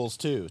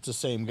too. It's the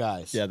same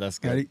guys. Yeah, that's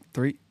good. Ready?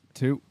 3,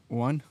 2,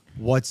 1.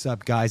 What's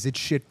up, guys? It's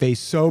Shitface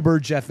Sober.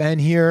 Jeff N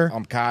here.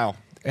 I'm Kyle.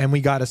 And we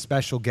got a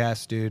special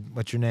guest, dude.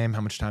 What's your name?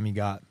 How much time you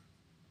got?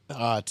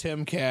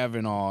 Tim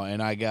Cavanaugh,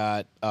 and I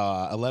got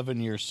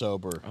 11 years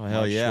sober. Oh,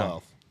 hell March yeah.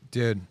 12th.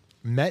 Dude,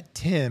 met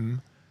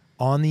Tim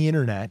on the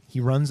internet. He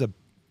runs a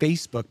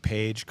Facebook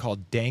page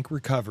called Dank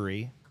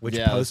Recovery, which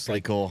posts pretty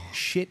like cool.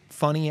 shit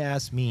funny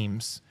ass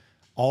memes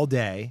all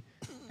day.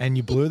 And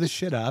you blew the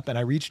shit up, and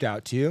I reached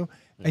out to you.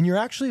 And you're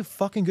actually a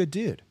fucking good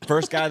dude.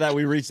 First guy that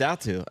we reached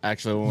out to,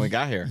 actually, when we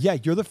got here. Yeah,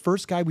 you're the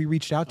first guy we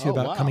reached out to Oh,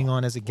 about wow. coming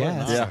on as a What an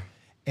guest. honor.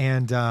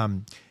 Yeah.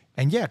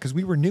 And yeah, because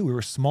we were new, we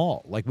were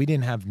small, like we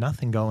didn't have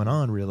nothing going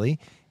on really,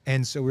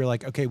 and so we were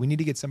like, okay, we need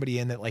to get somebody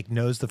in that like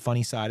knows the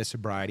funny side of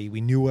sobriety.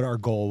 We knew what our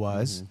goal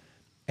was,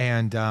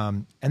 and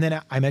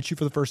then I met you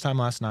for the first time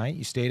last night.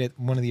 You stayed at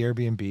one of the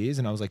Airbnbs,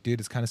 and I was like, dude,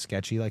 it's kind of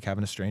sketchy, like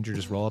having a stranger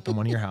just roll up in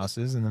one of your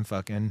houses, and then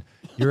fucking,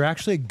 you're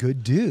actually a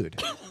good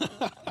dude.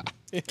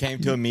 Came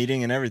to a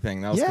meeting and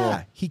everything. That was Yeah,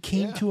 cool. he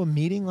came Yeah. to a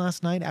meeting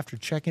last night after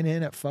checking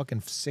in at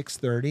fucking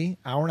 6:30.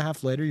 Hour and a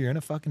half later, you're in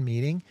a fucking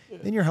meeting.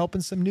 Then you're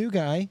helping some new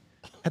guy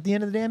at the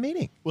end of the damn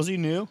meeting. Was he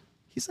new?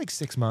 He's like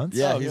 6 months.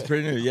 Yeah, Oh, he's okay.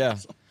 pretty new. Yeah.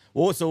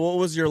 Well, so what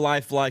was your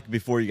life like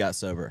before you got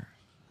sober?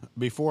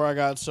 Before I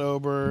got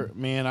sober,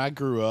 man, I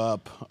grew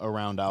up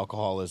around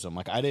alcoholism.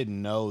 Like, I didn't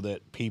know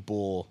that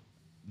people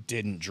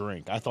didn't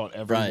drink. I thought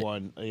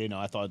everyone,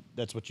 I thought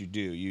that's what you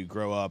do. You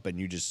grow up and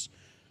you just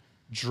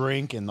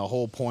drink, and the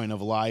whole point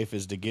of life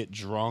is to get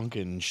drunk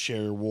and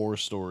share war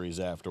stories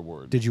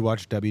afterward. Did you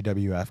watch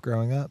WWF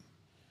growing up?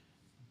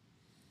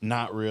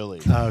 Not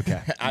really. Oh,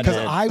 okay. I Because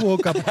did. I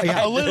woke up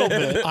A little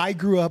bit. I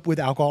grew up with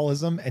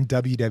alcoholism and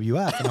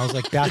WWF, and I was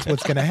like, that's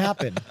what's going to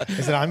happen.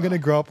 Is that I'm going to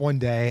grow up one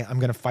day, I'm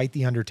going to fight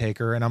the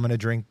Undertaker, and I'm going to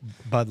drink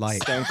Bud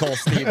Light. Stone Cold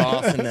Steve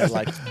Austin and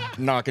like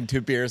knocking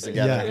two beers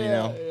together, Yeah. you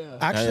know?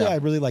 Actually, Yeah. I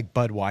really like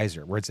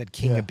Budweiser, where it said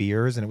King of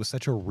Beers, and it was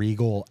such a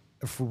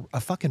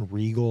fucking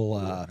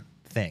regal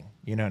thing.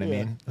 You know what I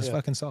Yeah, mean? It was yeah.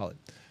 fucking solid.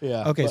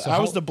 Yeah. Okay, But so I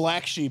how- was the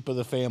black sheep of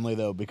the family,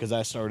 though, because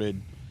I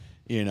started,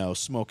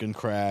 smoking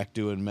crack,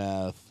 doing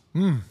meth,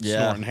 Yeah.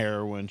 snorting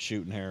heroin,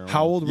 shooting heroin.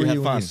 How old You were had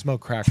you when you fun.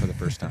 smoked crack for the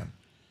first time?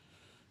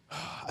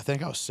 I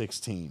think I was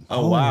 16.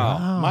 Oh,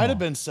 wow. Might have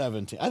been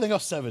 17. I think I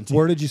was 17.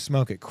 Where did you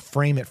smoke it?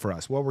 Frame it for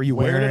us. What were you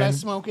Where wearing? did I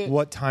smoke it?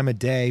 What time of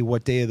day?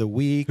 What day of the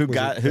week?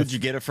 Who'd you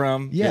get it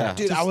from? Yeah.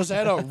 Dude, I was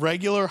at a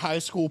regular high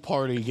school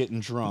party getting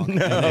drunk.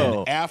 No. And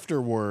then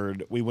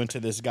afterward, we went to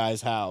this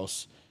guy's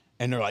house,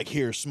 and they're like,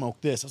 here,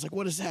 smoke this. I was like,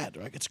 what is that?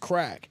 They're like, it's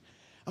crack.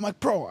 I'm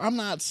like, bro, I'm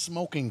not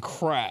smoking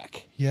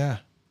crack. Yeah.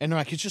 And they're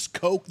like, it's just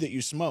coke that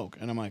you smoke.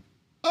 And I'm like,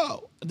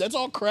 oh, that's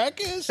all crack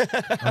is?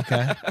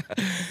 Okay.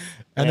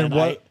 And then And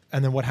what?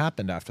 And then what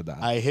happened after that?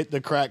 I hit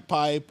the crack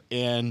pipe,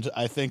 and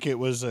I think it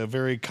was a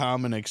very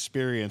common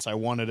experience. I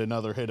wanted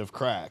another hit of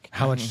crack.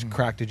 How much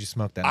crack did you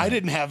smoke that I night?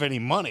 didn't have any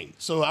money,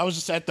 so I was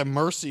just at the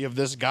mercy of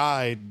this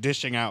guy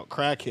dishing out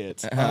crack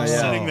hits. I'm yeah.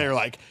 sitting there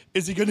like,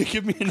 is he going to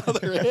give me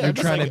another hit? You're I'm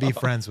just trying like, to be oh.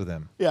 friends with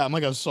him. Yeah, I'm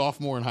like a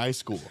sophomore in high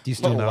school. Do you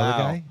still Oh, know wow.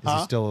 the guy? Is he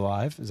Huh? still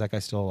alive? Is that guy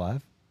still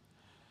alive?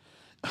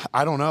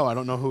 I don't know. I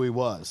don't know who he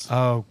was.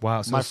 Oh,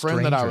 wow. So My a friend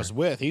that I stranger. was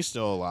with, he's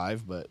still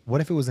alive, but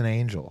What if it was an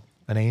angel?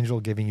 An angel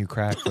giving you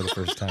crack for the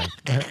first time?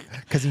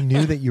 Because he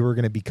knew that you were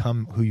going to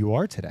become who you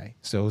are today.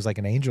 So it was like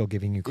an angel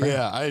giving you crack.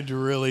 yeah, I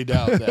really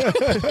doubt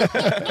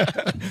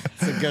that.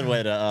 It's a good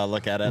way to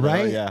look at it.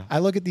 Right? Yeah. I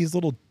look at these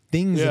little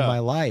things in Yeah. my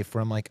life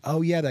where I'm like,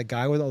 oh yeah, that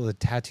guy with all the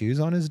tattoos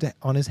on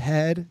his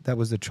head, that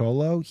was the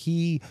cholo.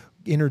 He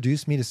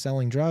introduced me to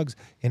selling drugs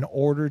in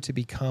order to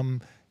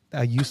become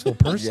a useful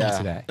person Yeah.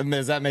 today. I mean,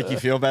 does that make you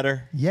feel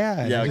better?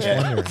 Yeah. Yeah, I just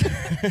okay. wonder.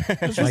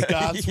 This is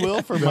God's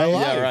will for my Right?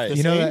 life. Yeah, right. This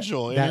You know that-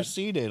 angel that-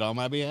 interceded on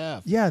my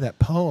behalf. Yeah, that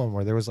poem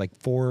where there was like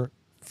 4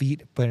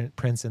 feet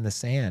prints in the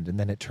sand, and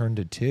then it turned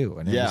to 2,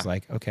 and it Yeah. was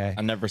like, okay.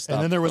 I never stopped.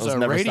 And then there was a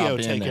never radio stopped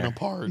being taken there.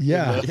 apart.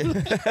 Yeah.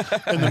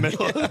 In the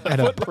middle of the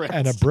and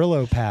footprints. a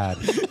Brillo pad.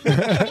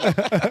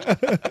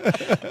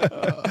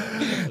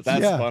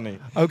 That's Yeah. funny.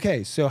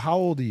 Okay, so how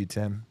old are you,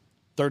 Tim?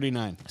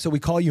 39. So we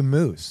call you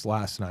Moose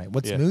last night.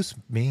 What's Yeah. Moose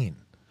mean?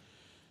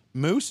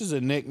 Moose is a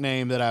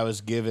nickname that I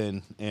was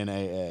given in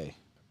AA.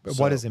 But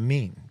what does it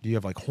mean? Do you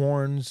have like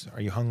horns?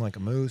 Are you hung like a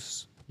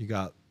moose? You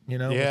got,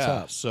 what's Yeah.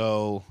 up?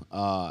 So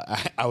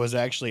I was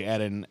actually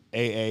at an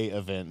AA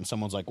event, and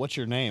someone's like, "What's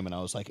your name?" And I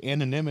was like,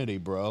 "Anonymity,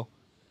 bro."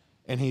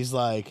 And he's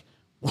like,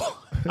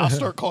 "I'll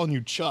start calling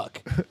you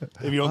Chuck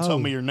if you don't tell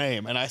me your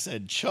name." And I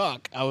said,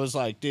 "Chuck." I was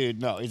like,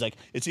 "Dude, no." He's like,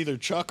 "It's either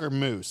Chuck or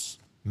Moose."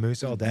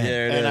 Moose all day.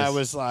 There it And is. I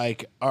was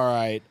like, "All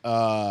right,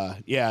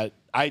 yeah."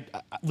 I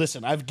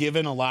listen. I've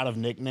given a lot of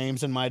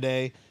nicknames in my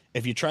day.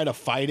 If you try to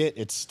fight it,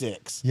 it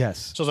sticks.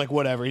 Yes. So I was like,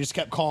 whatever. He just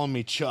kept calling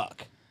me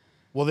Chuck.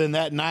 Well, then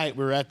that night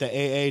we were at the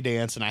AA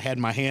dance, and I had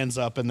my hands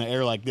up in the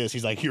air like this.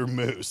 He's like, "You're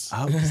Moose."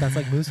 Oh, because that's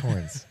like moose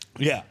horns.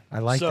 Yeah, I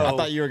like so, that. I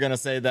thought you were gonna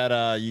say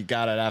that you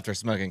got it after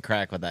smoking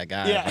crack with that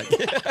guy.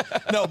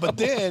 Yeah. No, but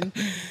then,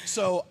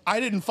 so I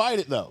didn't fight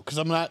it though, because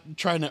I'm not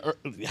trying to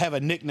have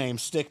a nickname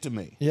stick to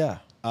me. Yeah.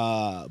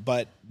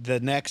 But the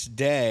next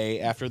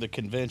day after the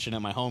convention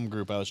at my home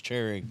group I was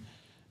chairing,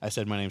 I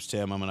said, my name's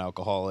Tim. I'm an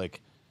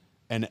alcoholic.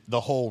 And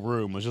the whole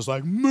room was just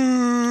like,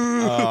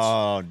 Moose.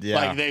 Oh, yeah.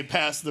 Like they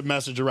passed the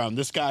message around.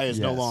 This guy is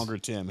no Yes. longer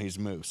Tim. He's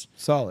Moose.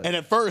 Solid. And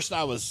at first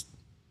I was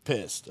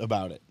pissed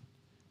about it.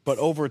 But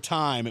over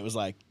time it was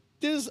like,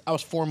 I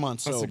was 4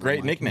 months sober. That's a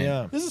great I'm like, nickname.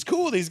 Yeah. This is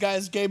cool. These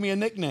guys gave me a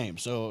nickname.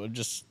 So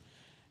just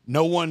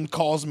no one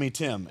calls me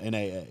Tim in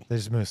AA.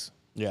 There's Moose.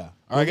 Yeah.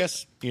 Or I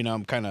guess,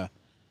 I'm kind of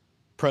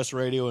press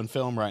radio and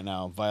film right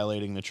now,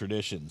 violating the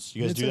traditions.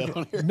 You guys do that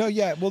on here? No,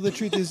 yeah. Well, the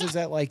truth is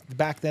that like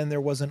back then there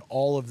wasn't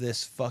all of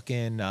this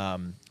fucking,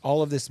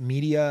 all of this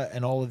media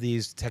and all of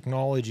these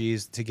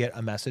technologies to get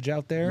a message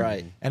out there.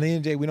 Right. And at the end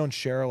of the day, we don't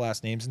share our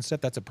last names and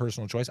stuff. That's a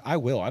personal choice. I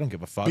will. I don't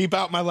give a fuck. Beep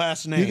out my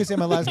last name. You can say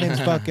my last name's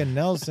fucking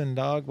Nelson,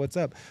 dog. What's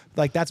up?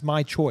 Like that's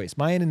my choice.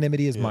 My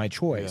anonymity is my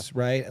choice,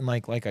 right? And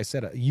like I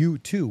said, you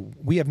too.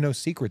 We have no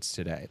secrets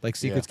today. Like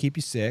secrets keep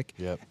you sick.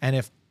 Yep. And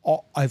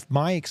if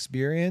my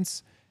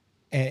experience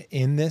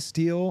in this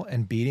deal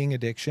and beating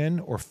addiction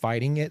or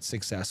fighting it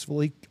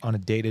successfully on a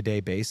day-to-day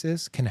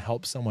basis can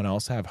help someone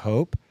else have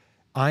hope,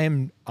 I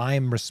am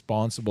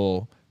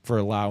responsible for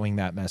allowing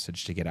that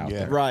message to get out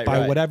there Right, by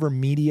right. whatever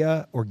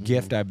media or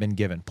gift I've been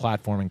given,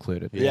 platform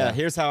included. Yeah,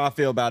 here's how I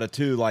feel about it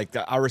too. Like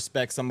I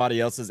respect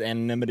somebody else's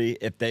anonymity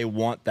if they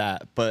want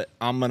that, but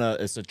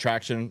it's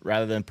attraction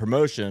rather than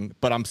promotion,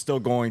 but I'm still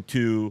going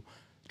to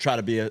try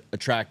to be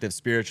attractive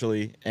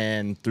spiritually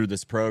and through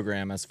this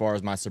program as far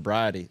as my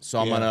sobriety. So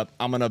I'm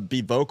gonna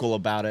be vocal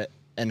about it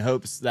in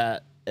hopes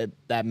that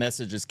that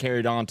message is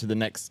carried on to the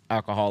next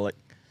alcoholic.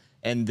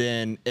 And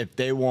then if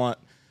they want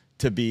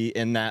to be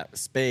in that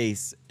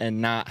space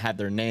and not have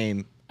their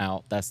name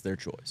out, that's their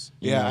choice.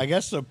 you Yeah, know? I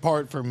guess the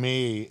part for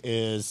me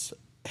is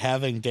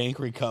having Dank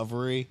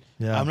recovery.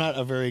 Yeah. I'm not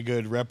a very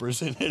good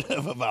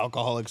representative of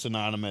Alcoholics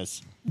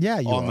Anonymous. Yeah,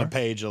 you on are. the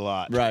page a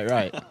lot. Right.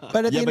 But at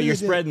the yeah, end but of you're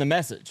the day- spreading the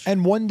message.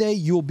 And one day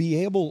you'll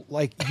be able,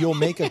 you'll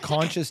make a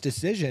conscious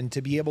decision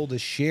to be able to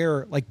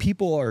share. Like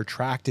people are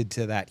attracted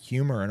to that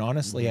humor, and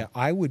honestly,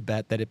 I would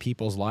bet that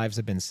people's lives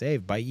have been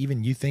saved by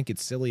even you think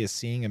it's silly as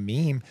seeing a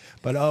meme,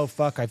 but oh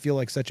fuck, I feel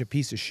like such a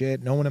piece of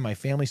shit. No one in my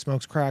family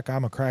smokes crack.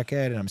 I'm a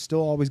crackhead, and I'm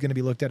still always going to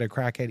be looked at as a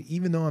crackhead,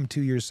 even though I'm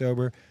 2 years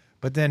sober.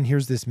 But then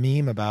here's this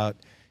meme about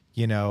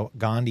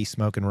Gandhi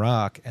smoking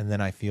rock, and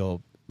then I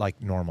feel like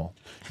normal.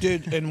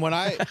 Dude, and when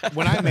I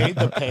made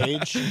the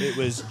page, it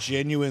was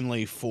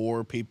genuinely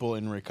for people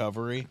in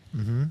recovery.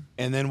 Mm-hmm.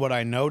 And then what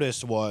I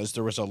noticed was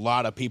there was a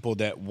lot of people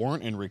that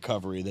weren't in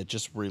recovery that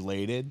just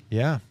related.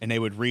 Yeah. And they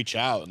would reach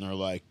out and they're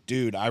like,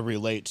 dude, I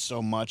relate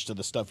so much to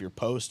the stuff you're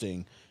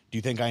posting. Do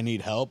you think I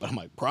need help? And I'm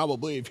like,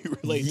 probably, if you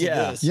relate to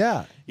this.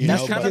 Yeah.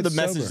 That's know, kind but- of the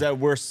sober. message that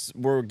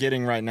we're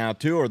getting right now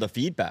too, or the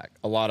feedback.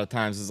 A lot of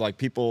times is like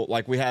people,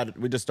 like we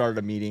just started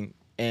a meeting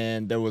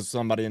and there was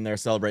somebody in there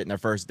celebrating their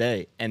first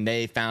day, and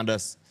they found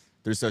us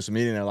through social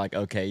media. And they're like,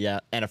 okay, yeah,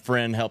 and a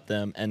friend helped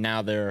them, and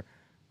now they're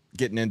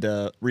getting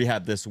into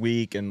rehab this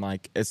week, and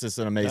like it's just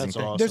an amazing That's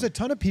thing. awesome. There's a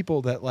ton of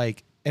people that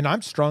and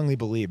I'm strongly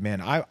believe, man,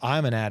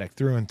 I'm an addict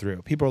through and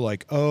through. People are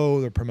like,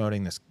 oh, they're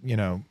promoting this,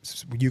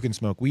 you can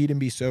smoke weed and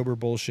be sober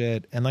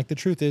bullshit. And like the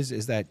truth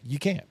is that you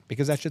can't,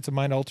 because that shit's a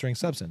mind altering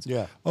substance.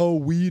 Yeah. Oh,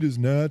 weed is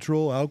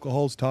natural.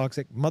 Alcohol's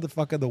toxic.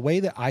 Motherfucker, the way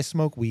that I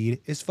smoke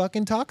weed is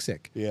fucking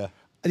toxic. Yeah.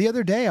 The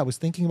other day, I was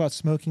thinking about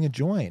smoking a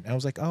joint. I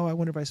was like, oh, I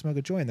wonder if I smoke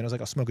a joint. Then I was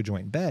like, I'll smoke a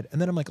joint in bed.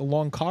 And then I'm like, a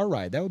long car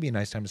ride. That would be a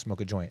nice time to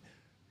smoke a joint.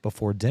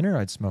 Before dinner,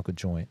 I'd smoke a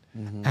joint.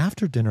 Mm-hmm.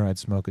 After dinner, I'd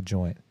smoke a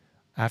joint.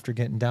 After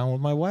getting down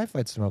with my wife,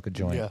 I'd smoke a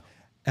joint. Yeah.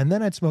 And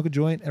then I'd smoke a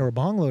joint or a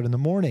bong load in the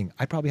morning.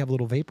 I'd probably have a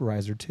little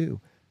vaporizer too.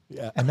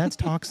 Yeah. And that's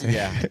toxic.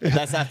 Yeah,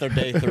 that's after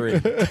day 3.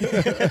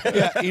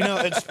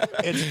 Yeah,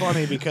 it's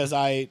funny because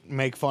I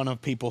make fun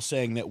of people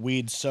saying that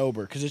weed's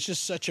sober because it's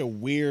just such a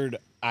weird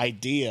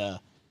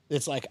idea.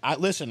 It's like, I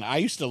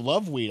used to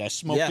love weed. I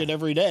smoked it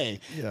every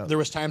day. Yeah. There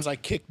was times I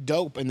kicked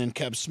dope and then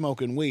kept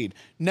smoking weed.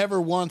 Never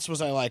once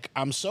was I like,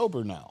 I'm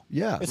sober now.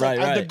 Yeah. It's Right,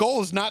 like, the right.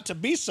 goal is not to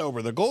be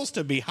sober. The goal is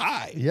to be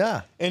high.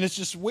 Yeah. And it's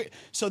just weird.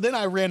 So then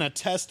I ran a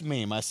test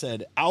meme. I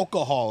said,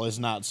 alcohol is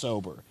not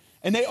sober.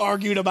 And they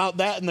argued about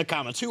that in the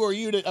comments. Who are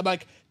you to? I'm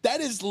like, that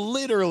is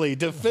literally,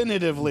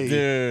 definitively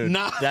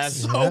not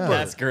sober.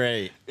 That's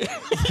great.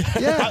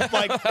 Yeah.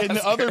 And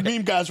the other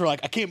meme guys were like,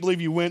 I can't believe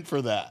you went for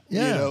that.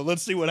 Yeah.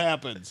 Let's see what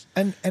happens.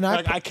 And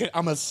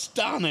I'm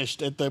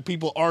astonished at the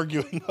people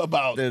arguing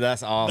about. Dude,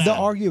 that's awesome.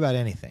 they'll argue about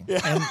anything.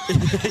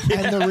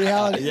 And the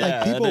reality,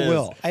 Yeah, people it is.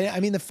 will.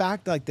 I mean, the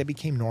fact that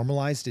became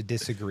normalized to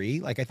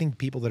disagree. I think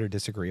people that are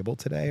disagreeable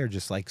today are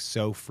just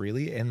so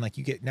freely. And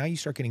you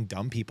start getting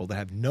dumb people that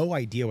have no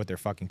idea what they're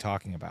fucking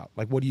talking about.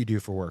 Like, what do you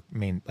do for work? I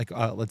mean,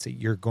 let's say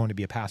you're going to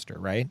be a pastor,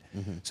 right?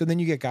 Mm-hmm. So then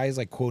you get guys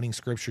quoting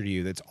scripture to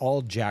you that's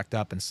all jacked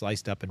up and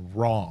sliced up and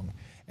wrong.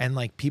 And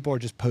people are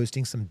just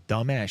posting some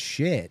dumbass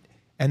shit.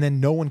 And then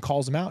no one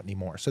calls them out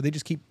anymore. So they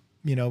just keep,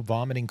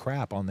 vomiting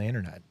crap on the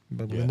internet,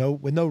 but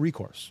with no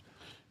recourse.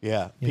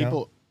 Yeah,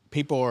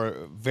 people are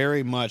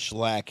very much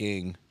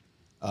lacking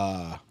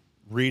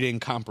reading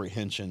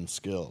comprehension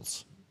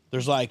skills.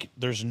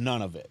 There's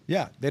none of it.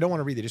 Yeah, they don't want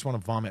to read. They just want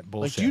to vomit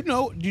bullshit.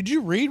 Like, did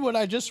you read what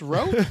I just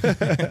wrote?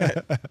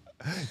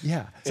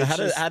 Yeah. So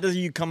how do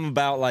you come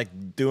about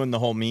like doing the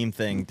whole meme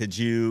thing?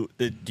 Do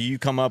you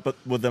come up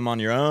with them on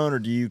your own, or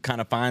do you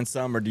kind of find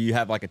some, or do you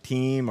have like a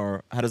team,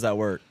 or how does that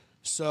work?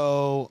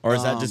 So, or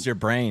is that just your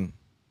brain?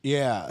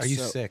 Yeah. Are you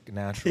sick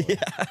naturally?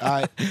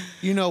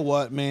 You know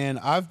what, man?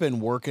 I've been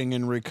working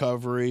in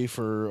recovery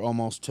for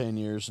almost 10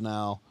 years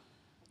now.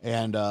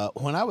 And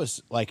when I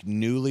was like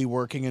newly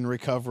working in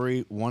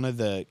recovery, one of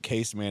the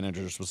case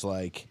managers was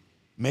like,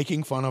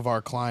 making fun of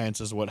our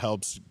clients is what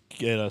helps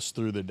get us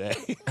through the day.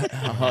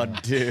 Oh,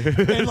 dude.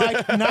 And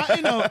like not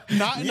in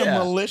a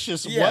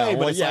malicious way,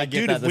 but it's like,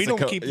 dude, if we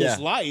don't keep this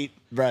light,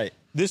 right,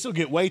 this will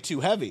get way too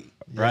heavy.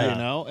 Right. You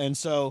know? And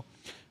so,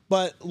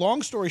 but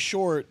long story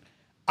short,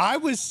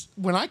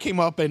 when I came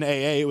up in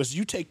AA, it was,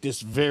 you take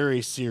this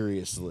very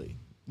seriously.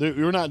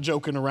 You're not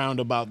joking around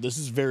about this.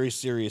 Is very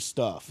serious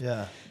stuff.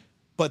 Yeah.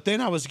 But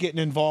then I was getting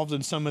involved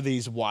in some of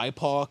these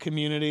YPAW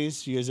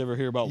communities. You guys ever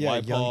hear about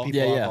YPAW? Young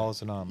people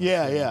Alcoholics Anonymous.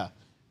 Yeah.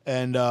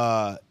 And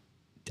I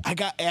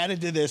got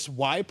added to this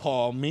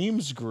YPAW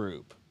memes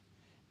group.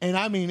 And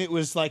I mean, it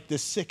was like the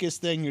sickest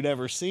thing you'd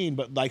ever seen,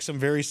 but like some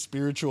very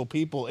spiritual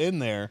people in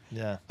there.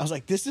 Yeah. I was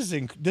like, this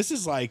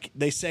is like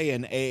they say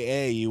in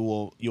AA,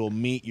 you'll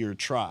meet your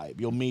tribe.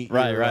 You'll meet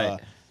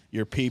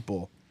your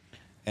people.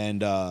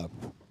 And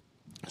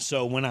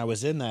so when I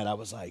was in that, I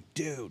was like,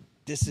 dude,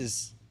 this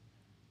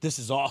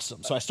is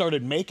awesome. So I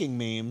started making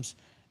memes,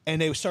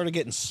 and they started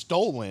getting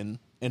stolen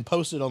and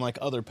posted on like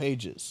other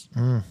pages.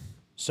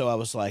 So I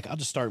was like, I'll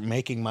just start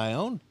making my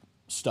own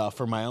stuff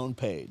for my own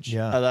page.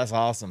 Yeah. Oh, that's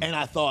awesome. And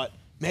I thought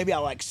maybe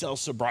I'll like sell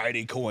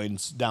sobriety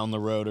coins down the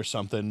road or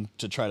something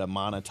to try to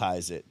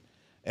monetize it.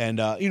 And,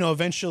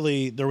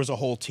 eventually there was a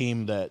whole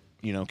team that,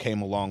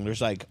 came along.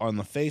 There's like on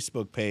the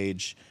Facebook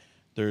page,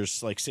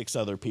 there's like 6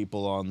 other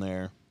people on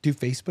there. Do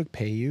Facebook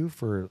pay you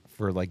for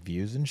like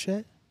views and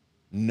shit?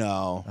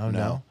 No. Oh,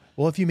 no.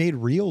 Well, if you made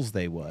reels,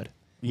 they would.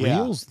 Yeah.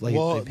 Reels,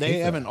 they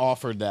haven't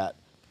offered that.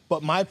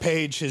 But my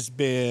page has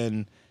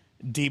been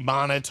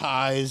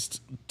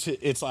demonetized.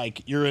 It's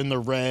like you're in the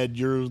red.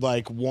 You're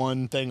like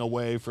one thing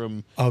away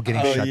from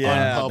getting shut down.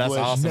 That's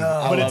unpublished. awesome.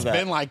 No. But it's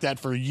been like that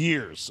for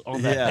years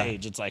on that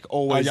page. It's like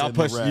always in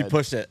the red.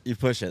 You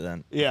push it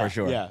then. Yeah, for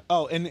sure. Yeah.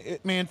 Oh, and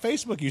man,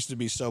 Facebook used to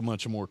be so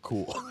much more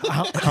cool.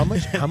 How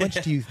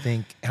much do you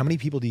think? How many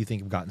people do you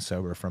think have gotten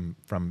sober from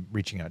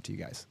reaching out to you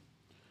guys?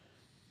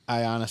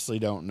 I honestly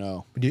don't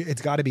know.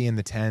 It's got to be in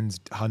the tens,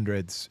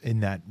 hundreds, in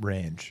that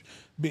range.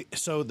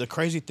 So the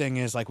crazy thing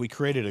is, like, we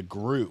created a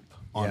group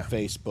on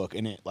Facebook,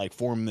 and it like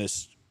formed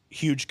this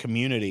huge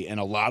community, and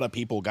a lot of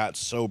people got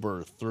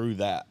sober through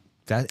that.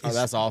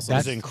 That's awesome.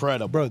 That's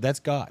incredible, bro. That's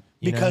God.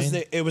 Because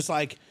it was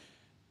like,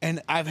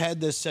 and I've had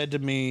this said to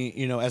me,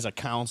 as a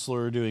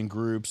counselor doing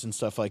groups and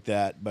stuff like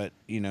that. But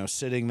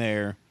sitting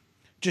there,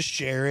 just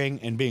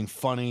sharing and being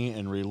funny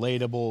and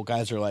relatable,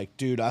 guys are like,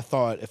 dude, I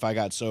thought if I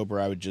got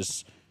sober,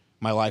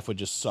 my life would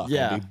just suck.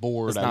 Yeah, I'd be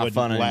bored. it's I not wouldn't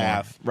fun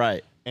laugh. Anymore.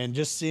 Right. And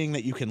just seeing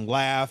that you can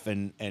laugh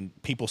and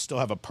people still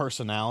have a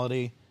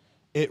personality,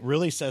 it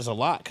really says a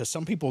lot, because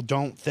some people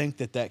don't think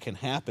that can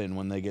happen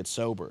when they get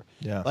sober.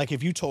 Yeah. Like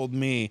if you told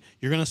me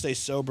you're going to stay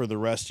sober the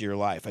rest of your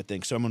life, I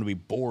think, so I'm going to be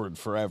bored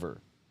forever.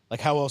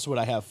 Like how else would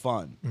I have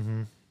fun?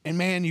 Mm-hmm. And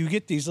man, you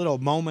get these little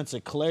moments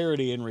of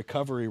clarity in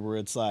recovery where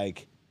it's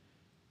like,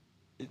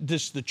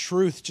 the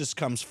truth just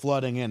comes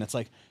flooding in. It's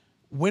like,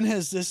 when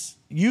has this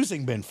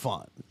using been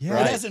fun?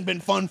 Yeah. It hasn't been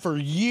fun for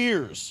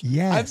years.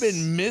 Yes. I've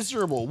been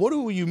miserable. What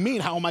do you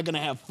mean? How am I going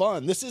to have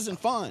fun? This isn't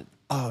fun.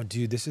 Oh,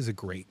 dude, this is a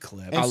great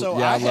clip. And so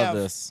I love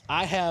this.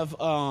 I have,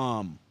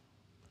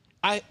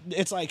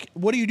 it's like,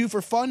 what do you do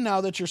for fun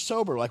now that you're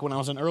sober? Like when I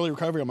was in early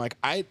recovery, I'm like,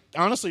 I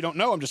honestly don't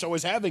know. I'm just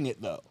always having it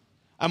though.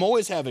 I'm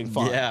always having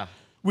fun. Yeah.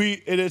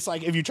 It's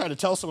like if you try to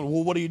tell someone,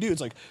 well, what do you do?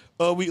 It's like,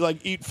 we like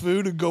eat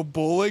food and go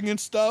bowling and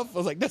stuff. I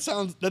was like, that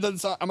doesn't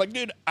sound. I'm like,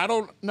 dude, I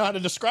don't know how to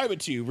describe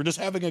it to you. We're just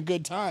having a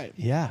good time.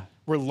 Yeah.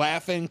 We're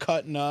laughing,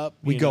 cutting up.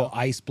 We go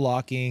ice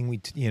blocking.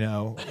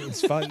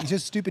 It's fun. It's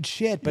just stupid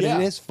shit, but Yeah.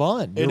 it is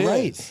fun. You're It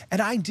right. is.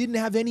 And I didn't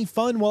have any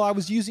fun while I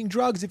was using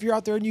drugs. If you're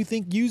out there and you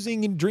think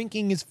using and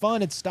drinking is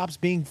fun, it stops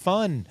being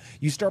fun.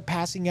 You start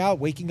passing out,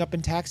 waking up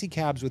in taxi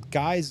cabs with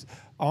guys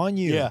on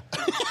you. Yeah.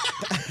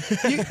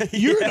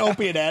 You're an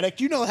opiate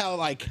addict. You know how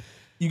like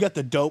you got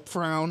the dope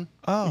frown.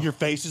 Oh. Your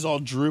face is all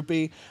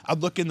droopy. I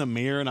look in the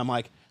mirror and I'm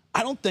like,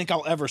 I don't think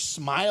I'll ever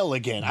smile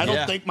again. I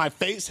don't think my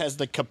face has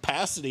the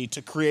capacity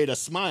to create a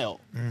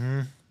smile.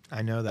 Mm-hmm.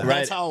 I know that. Right.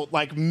 That's how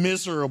like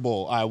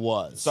miserable I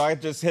was. So I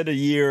just hit a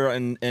year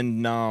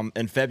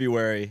in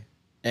February,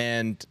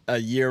 and a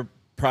year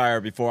prior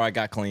before I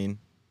got clean,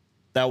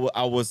 I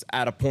was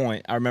at a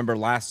point. I remember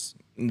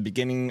in the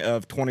beginning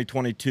of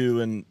 2022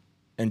 and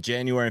in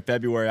January and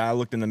February, I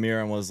looked in the mirror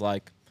and was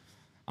like,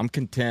 I'm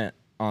content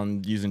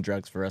on using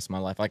drugs for the rest of my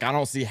life. Like I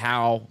don't see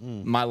how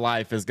my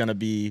life is gonna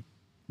be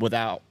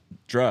without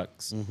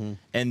drugs. Mm-hmm.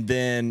 And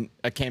then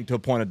I came to a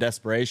point of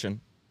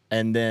desperation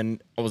and then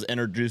I was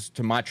introduced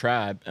to my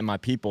tribe and my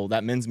people,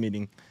 that men's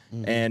meeting,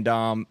 and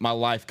my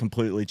life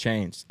completely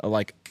changed,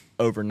 like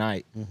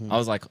overnight. I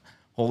was like,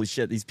 holy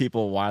shit, these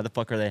people, why the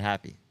fuck are they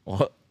happy?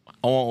 Well,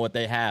 I want what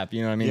they have.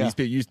 You know what I mean? Yeah. These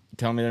people, you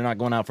tell me they're not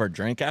going out for a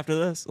drink after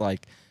this?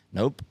 Like,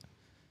 nope.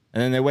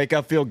 And then they wake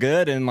up, feel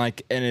good, and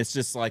it's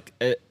just like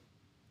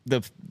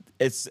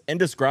it's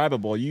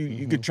indescribable.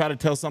 You could try to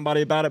tell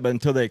somebody about it, but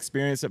until they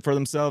experience it for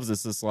themselves,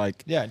 it's just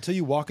like, Yeah, until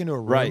you walk into a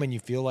room Right. and you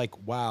feel like,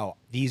 wow,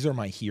 these are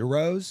my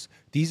heroes.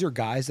 These are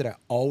guys that I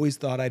always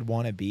thought I'd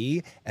want to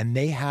be, and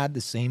they had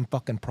the same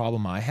fucking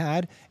problem I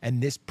had.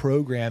 And this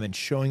program and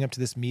showing up to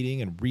this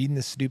meeting and reading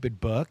this stupid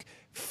book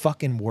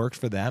fucking worked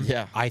for them.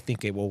 Yeah. I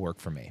think it will work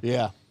for me.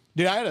 Yeah.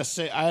 Dude, I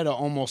had a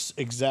almost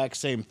exact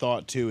same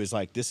thought too. Is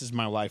like, this is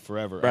my life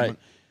forever. Right.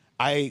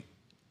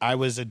 I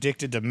was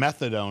addicted to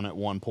methadone at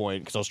one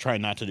point because I was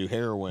trying not to do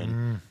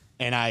heroin,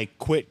 and I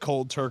quit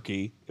cold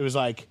turkey. It was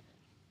like,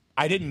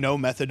 I didn't know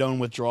methadone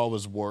withdrawal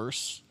was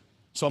worse,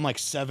 so I'm like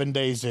 7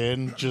 days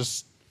in,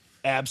 just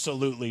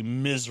absolutely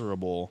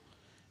miserable,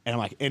 and I'm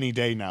like, any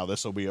day now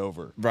this will be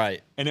over.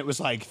 right. And it was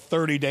like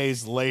 30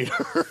 days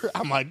later,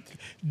 I'm like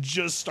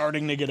just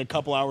starting to get a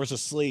couple hours of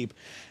sleep.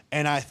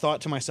 And I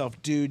thought to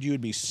myself, dude, you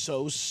would be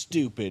so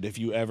stupid if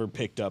you ever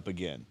picked up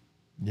again.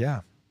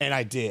 Yeah. And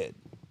I did.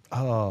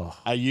 Oh,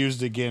 I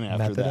used again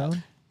after that.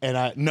 Methadone?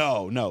 And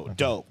no,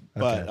 dope,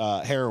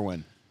 but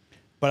heroin.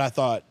 But I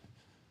thought,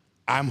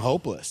 I'm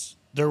hopeless.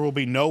 There will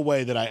be no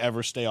way that I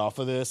ever stay off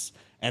of this.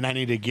 And I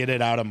need to get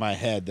it out of my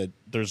head that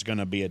there's going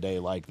to be a day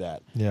like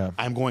that. Yeah.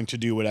 I'm going to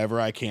do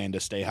whatever I can to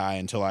stay high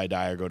until I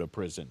die or go to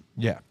prison.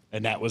 yeah.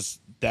 And that was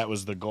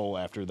the goal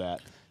after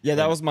that. Yeah,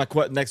 that was my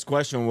next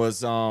question was,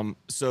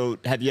 so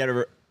have you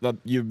ever,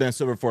 you've been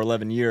sober for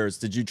 11 years.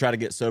 Did you try to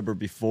get sober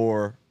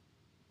before,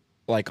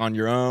 like on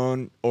your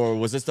own? Or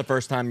was this the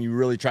first time you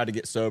really tried to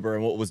get sober,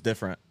 and what was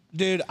different?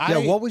 Dude, Yeah,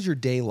 what was your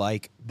day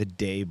like the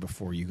day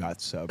before you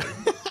got sober?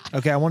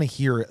 Okay, I want to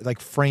hear it.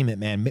 Like, frame it,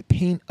 man.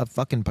 Paint a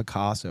fucking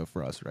Picasso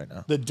for us right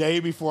now. the day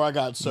before I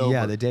got sober.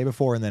 Yeah, the day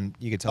before, and then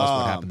you could tell us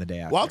what happened the day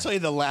after. Well, I'll tell you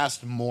the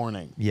last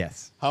morning.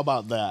 Yes, How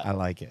about that? I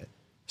like it.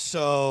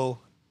 So,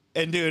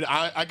 and dude,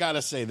 I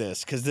gotta say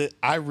this because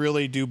I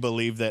really do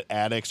believe that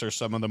addicts are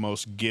some of the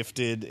most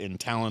gifted and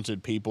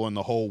talented people in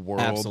the whole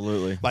world.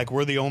 Absolutely. Like,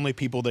 we're the only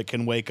people that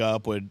can wake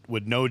up with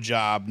no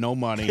job, no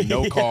money,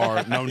 no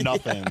car, no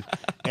nothing.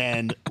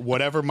 And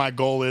whatever my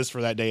goal is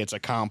for that day, it's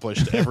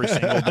accomplished every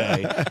single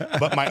day.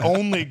 But my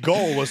only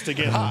goal was to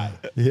get high.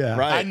 Yeah,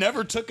 Right. I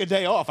never took a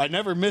day off. I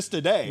never missed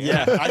a day.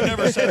 Yeah. I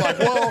never said like,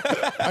 well,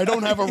 I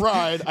don't have a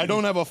ride. I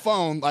don't have a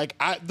phone.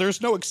 Like, there's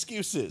no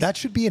excuses. That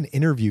should be an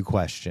interview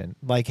question.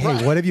 Like,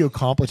 hey, what have you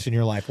accomplished in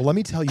your life? Well, let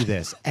me tell you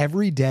this.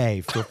 Every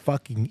day for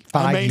fucking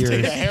I 5 maintained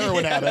years. a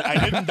heroin habit. I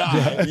didn't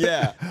die.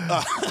 Yeah.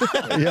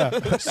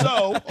 Yeah.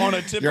 So on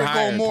a typical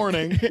hired.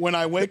 morning, when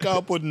I wake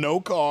up with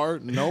no car,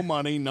 no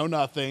money, no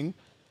nothing,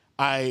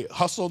 I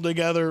hustled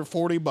together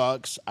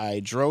 $40. I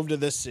drove to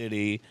this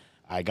city.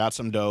 I got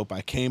some dope.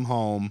 I came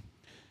home.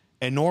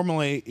 And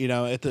normally, you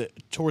know,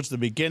 towards the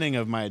beginning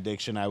of my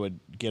addiction, I would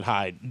get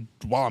high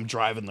while I'm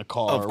driving the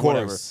car Of or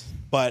whatever. course.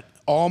 But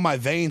all my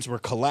veins were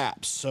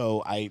collapsed,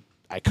 so I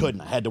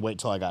couldn't. I had to wait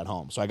till I got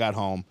home. So I got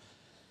home.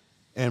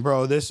 And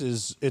bro,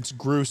 it's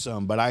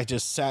gruesome, but I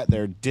just sat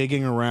there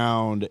digging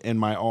around in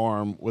my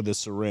arm with a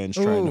syringe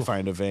trying to Oof.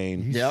 find a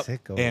vein. You Yep.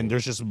 sicko. And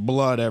there's just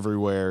blood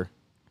everywhere.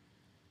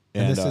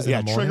 And this is in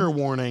yeah, the morning? trigger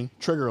warning,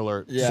 trigger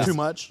alert. Yeah. It's too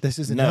much. This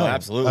isn't. No,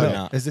 absolutely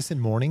not. Is this in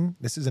morning?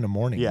 This is in a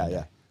morning. Yeah,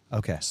 window. yeah.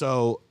 Okay.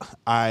 So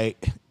I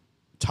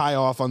tie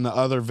off on the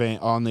other vein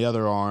on the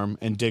other arm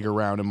and dig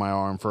around in my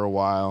arm for a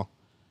while.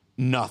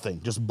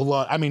 Nothing, just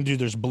blood. I mean, dude,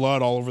 there's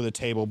blood all over the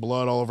table,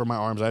 blood all over my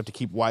arms. I have to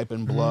keep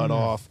wiping blood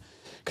off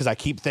because I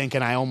keep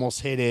thinking I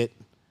almost hit it,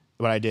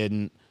 but I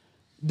didn't.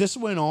 This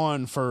went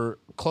on for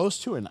close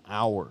to an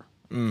hour.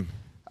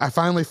 I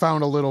finally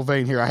found a little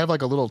vein here. I have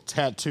like a little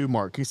tattoo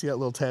mark. Can you see that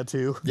little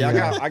tattoo?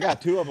 Yeah, I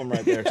got two of them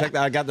right there. Check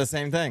that. I got the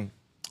same thing.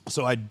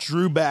 So I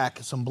drew back.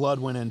 Some blood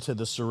went into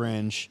the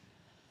syringe.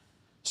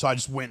 So I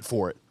just went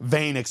for it.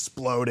 Vein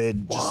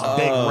exploded. Just a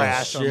big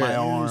rash on shit. my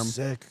arm.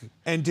 Sick.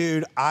 And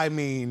dude, I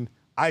mean,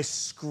 I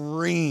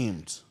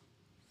screamed,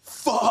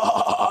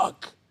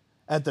 fuck,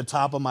 at the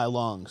top of my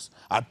lungs.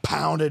 I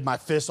pounded my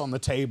fist on the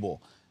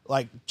table.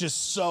 Like,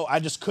 I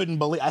just couldn't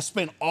believe. I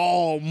spent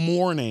all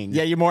morning.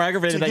 Yeah, you're more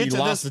aggravated to that get you to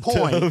lost this the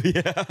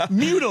toe. point,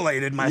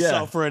 mutilated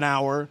myself for an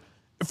hour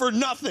for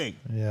nothing.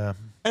 Yeah.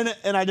 And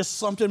I just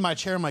slumped in my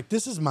chair. I'm like,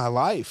 this is my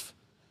life.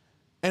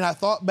 And I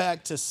thought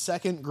back to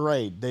second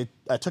grade.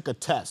 I took a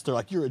test. They're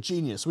like, you're a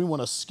genius. We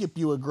want to skip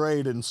you a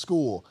grade in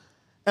school.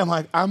 I'm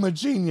like, I'm a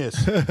genius.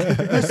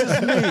 This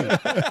is me.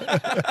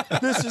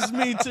 This is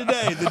me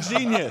today, the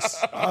genius.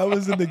 I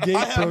was in the gate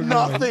I have program.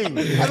 nothing.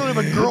 I don't have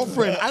a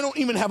girlfriend. I don't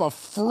even have a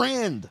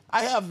friend.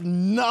 I have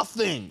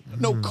nothing.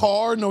 No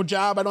car, no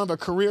job. I don't have a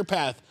career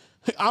path.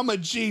 I'm a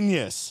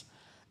genius.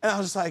 And I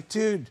was like,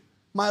 dude,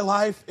 my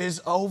life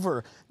is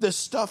over. The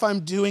stuff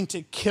I'm doing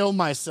to kill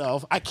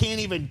myself, I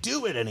can't even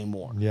do it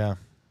anymore. Yeah.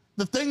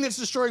 The thing that's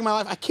destroying my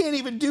life, I can't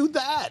even do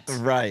that.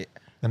 Right.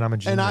 And I'm a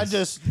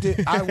genius.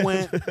 And I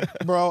went,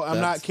 bro, I'm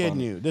not That's kidding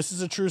funny. you. This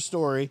is a true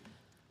story.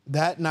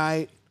 That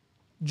night,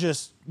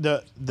 just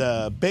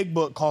the big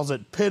book calls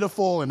it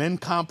pitiful and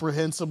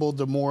incomprehensible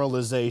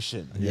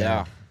demoralization.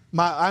 Yeah.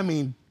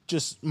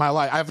 Just my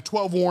life. I have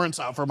 12 warrants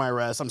out for my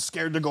arrest. I'm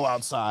scared to go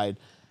outside.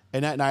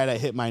 And that night I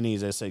hit my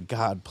knees. I said,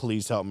 God,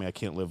 please help me. I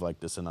can't live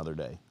like this another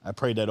day. I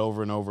prayed that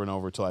over and over and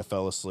over till I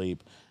fell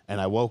asleep. And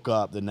I woke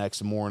up the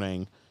next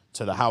morning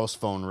to the house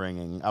phone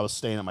ringing. I was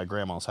staying at my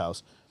grandma's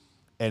house,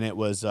 and it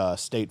was a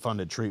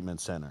state-funded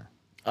treatment center.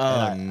 Oh,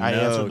 I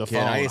answered the kid.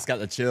 phone. I just got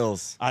the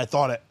chills. I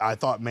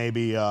thought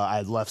maybe I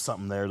had left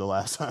something there the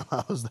last time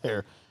I was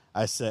there.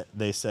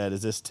 They said,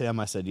 "Is this Tim?"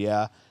 I said,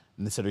 "Yeah."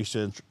 And they said, "Are you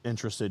still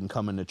interested in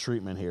coming to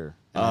treatment here?"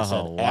 And I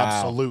said, wow.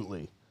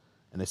 "Absolutely."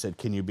 And they said,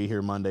 "Can you be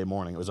here Monday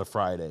morning?" It was a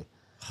Friday.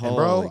 And Holy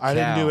bro, I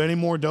didn't cow. do any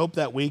more dope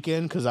that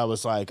weekend because I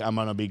was like, I'm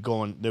gonna be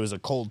going. There was a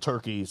cold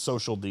turkey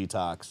social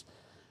detox,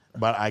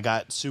 but I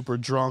got super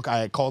drunk. I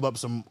had called up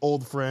some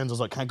old friends. I was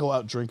like, "Can I go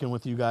out drinking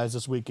with you guys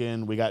this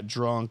weekend?" We got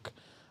drunk.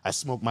 I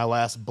smoked my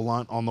last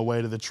blunt on the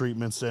way to the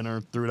treatment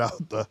center, threw it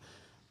out the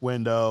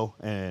window,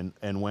 and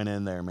went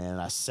in there, man.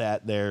 I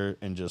sat there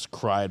and just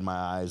cried my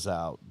eyes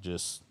out.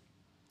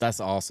 That's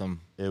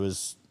awesome. It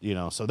was,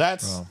 so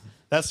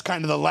that's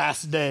kind of the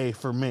last day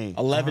for me.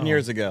 11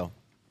 years ago.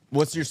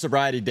 What's your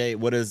sobriety date?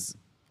 What's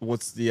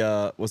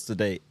the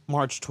date?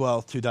 March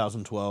 12th,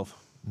 2012.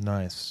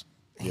 Nice.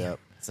 Yep.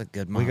 It's a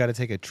good month. We got to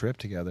take a trip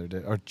together,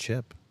 or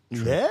Chip.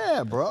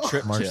 Yeah, bro.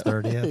 March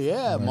 30th.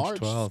 Yeah, March.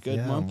 12th.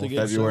 Good month to we'll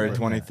get February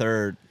sober.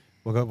 23rd.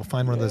 We'll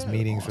find one of those Yeah,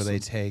 meetings where they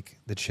awesome. take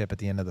the chip at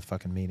the end of the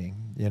fucking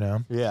meeting, you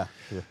know? Yeah.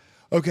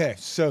 Okay,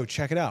 so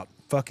check it out.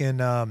 Fucking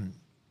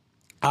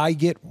I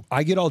get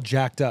all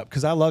jacked up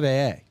because I love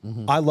AA.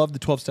 I love the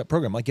 12-step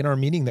program. Like in our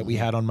meeting that we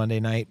had on Monday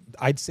night,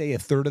 I'd say a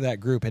third of that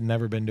group had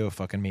never been to a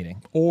fucking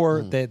meeting,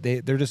 or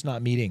they're just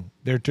not meeting.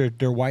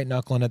 They're white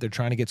knuckling it. They're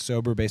trying to get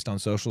sober based on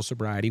social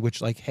sobriety, which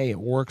like, hey, it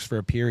works for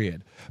a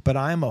period. But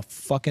I'm a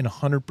fucking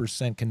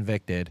 100%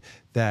 convicted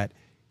that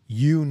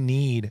you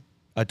need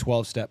a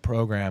 12-step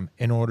program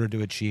in order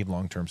to achieve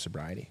long-term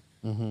sobriety,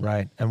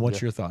 right? And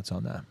what's your thoughts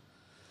on that?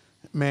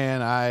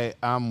 Man,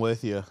 I'm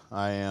with you.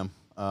 I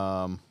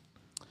am.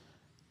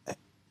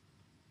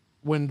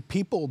 When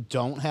people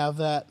don't have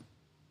that,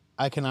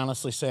 I can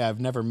honestly say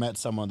I've never met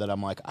someone that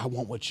I'm like, I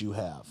want what you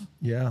have.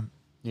 Yeah.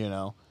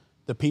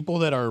 The people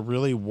that are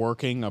really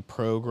working a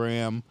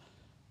program,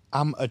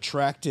 I'm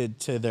attracted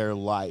to their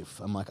life.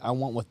 I'm like, I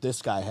want what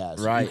this guy has.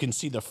 Right. You can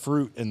see the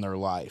fruit in their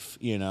life,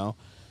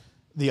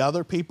 The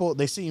other people,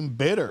 they seem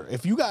bitter.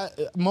 If you got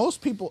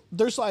most people,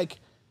 there's like,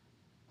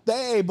 the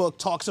AA book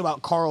talks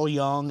about Carl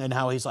Jung and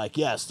how he's like,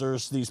 yes,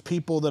 there's these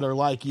people that are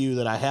like you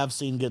that I have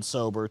seen get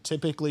sober.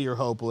 Typically, you're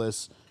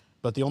hopeless,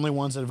 but the only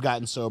ones that have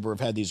gotten sober have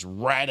had these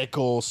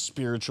radical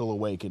spiritual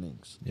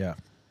awakenings. Yeah.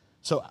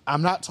 So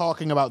I'm not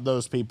talking about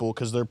those people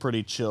because they're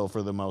pretty chill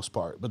for the most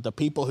part. But the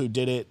people who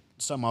did it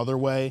some other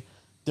way,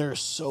 they're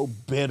so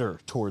bitter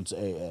towards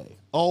AA.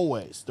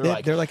 Always.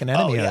 They're like an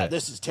enemy Oh, of yeah, it.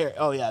 this is terrible.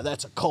 Oh, yeah,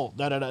 that's a cult.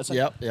 Da-da-da. It's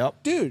like,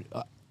 Yep. Dude,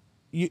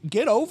 you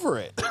get over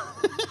it.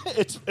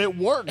 It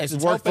works.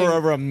 It's worked for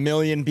over 1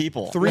 million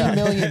people. 3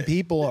 million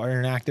people are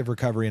in active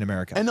recovery in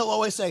America. And they'll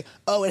always say,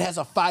 "Oh, it has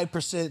a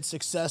 5%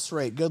 success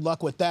rate. Good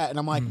luck with that." And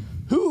I'm like,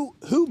 who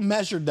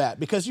measured that?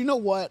 Because you know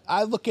what?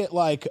 I look at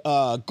like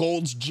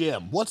Gold's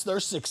Gym. What's their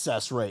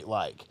success rate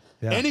like?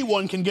 Yeah.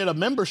 Anyone can get a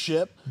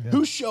membership.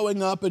 Who's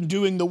showing up and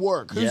doing the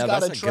work? Who's Yeah,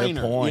 got that's a a good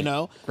trainer? point.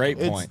 Great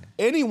point.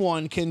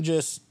 Anyone can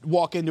just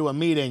walk into a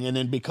meeting and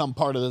then become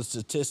part of the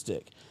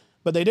statistic.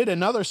 But they did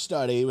another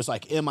study. It was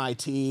like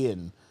MIT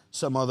and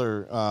some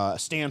other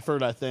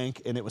Stanford, I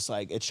think, and it was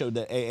like it showed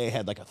that AA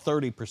had like a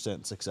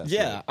 30% success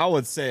Yeah, rate. I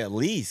would say at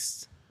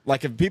least.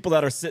 Like if people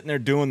that are sitting there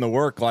doing the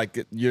work,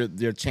 like your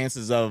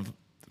chances of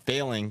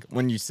failing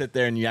when you sit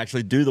there and you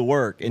actually do the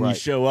work and you Right.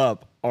 show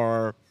up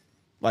are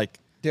like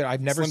Dude,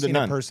 I've never slim to seen a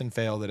none. person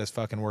fail that has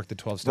fucking worked the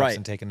 12 steps Right.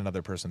 and taken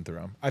another person through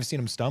them. I've seen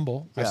them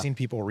stumble. I've Yeah. seen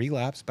people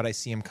relapse, but I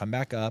see them come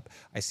back up.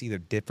 I see the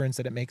difference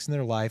that it makes in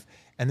their life.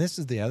 And this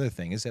is the other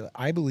thing is that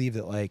I believe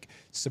that like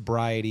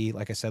sobriety,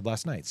 like I said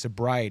last night,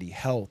 sobriety,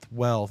 health,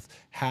 wealth,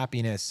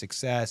 happiness,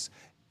 success,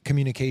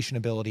 communication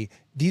ability,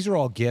 these are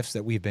all gifts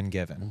that we've been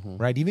given,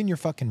 right? Even your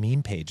fucking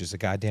meme page is a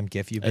goddamn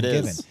gift you've been It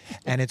given. is.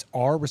 And it's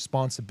our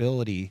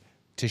responsibility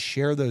to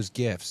share those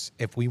gifts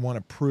if we want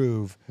to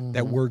prove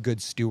that we're good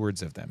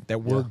stewards of them, that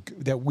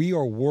we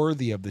are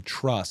worthy of the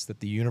trust that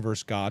the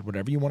universe, God,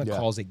 whatever you want to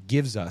call it,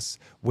 gives us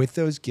with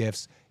those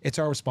gifts. It's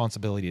our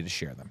responsibility to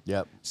share them.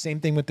 Yep. Same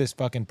thing with this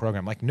fucking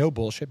program. Like no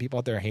bullshit. People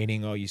out there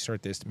hating, oh, you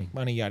start this to make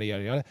money, yada,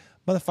 yada, yada.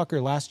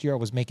 Motherfucker, last year I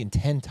was making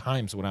 10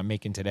 times what I'm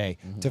making today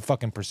to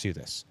fucking pursue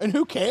this. And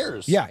who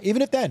cares? Yeah,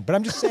 even if then. But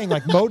I'm just saying,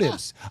 like,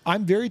 motives.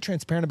 I'm very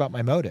transparent about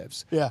my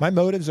motives. Yeah. My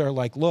motives are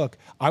like, look,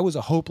 I was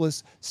a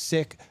hopeless,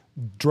 sick,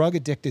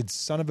 drug-addicted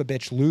son of a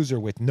bitch loser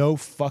with no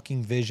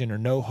fucking vision or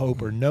no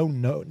hope or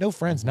no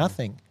friends,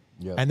 nothing.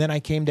 Yep. And then I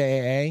came to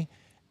AA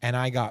and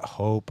I got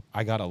hope.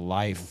 I got a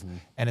life.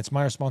 And it's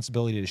my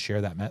responsibility to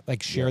share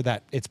that, share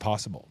that it's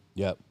possible.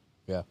 Yep.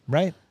 Yeah.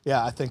 Right?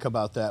 Yeah, I think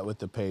about that with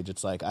the page.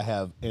 It's like I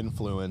have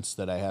influence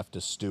that I have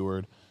to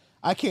steward.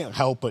 I can't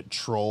help but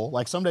troll.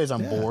 Like some days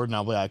I'm bored and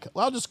I'll be like,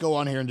 well, I'll just go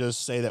on here and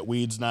just say that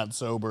weed's not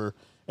sober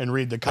and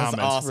read the comments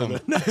awesome. for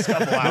the next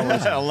couple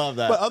hours. I love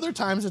that. But other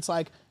times it's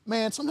like,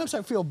 man, sometimes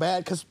I feel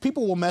bad because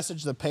people will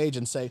message the page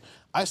and say,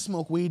 I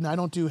smoke weed and I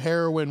don't do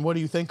heroin. What do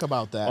you think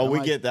about that? Oh, I'm we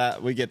like, get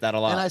that. We get that a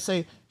lot. and I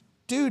say,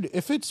 dude,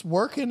 if it's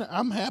working,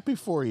 I'm happy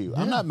for you.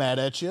 I'm not mad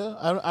at you.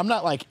 I'm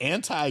not like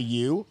anti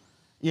you.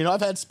 You know,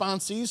 I've had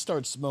sponsees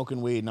start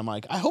smoking weed, and I'm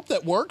like, I hope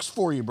that works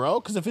for you, bro.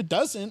 Because if it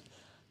doesn't,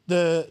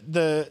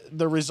 the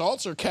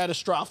results are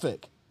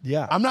catastrophic.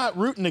 Yeah. I'm not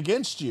rooting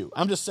against you.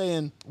 I'm just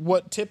saying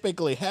what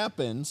typically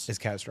happens It's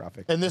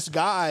catastrophic. And this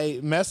guy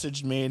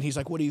messaged me, and he's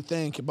like, what do you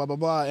think? Blah, blah,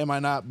 blah. Am I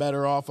not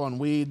better off on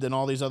weed than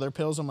all these other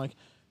pills? I'm like,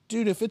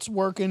 dude, if it's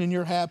working and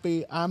you're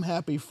happy, I'm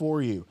happy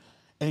for you.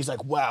 And he's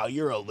like, wow,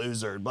 you're a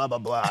loser, blah, blah,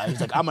 blah.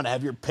 He's like, I'm going to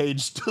have your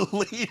page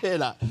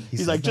deleted.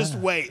 He's like, just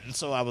wait. And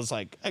so I was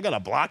like, I got to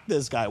block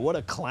this guy. What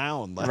a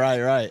clown. Like,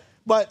 right.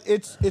 but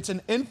it's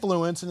an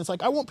influence, and it's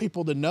like, I want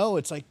people to know,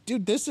 it's like,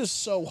 dude, this is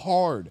so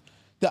hard.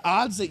 The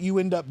odds that you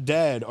end up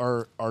dead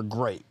are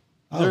great.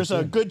 There's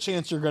a good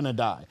chance you're going to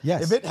die.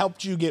 Yes. If it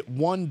helped you get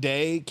one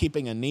day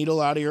keeping a needle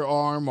out of your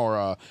arm or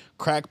a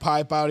crack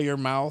pipe out of your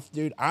mouth,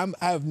 dude, I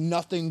have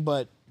nothing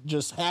but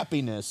just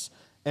happiness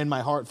in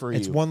my heart for you.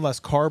 It's one less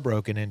car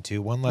broken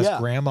into, one less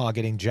grandma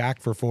getting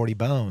jacked for 40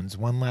 bones,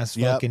 one less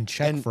fucking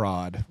check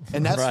fraud.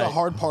 And that's the Right.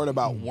 hard part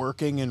about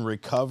working in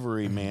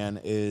recovery, man,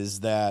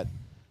 is that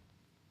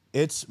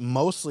it's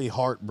mostly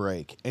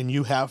heartbreak, and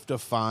you have to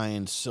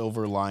find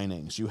silver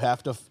linings. You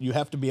have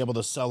to be able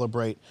to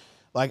celebrate.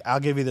 Like, I'll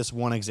give you this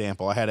one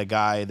example. I had a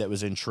guy that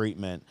was in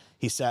treatment.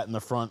 He sat in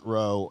the front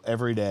row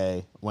every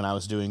day when I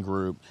was doing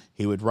group.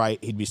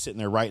 He'd be sitting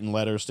there writing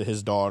letters to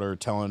his daughter,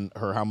 telling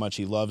her how much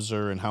he loves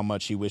her and how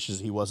much he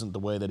wishes he wasn't the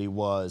way that he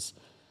was.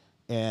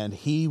 And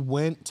he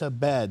went to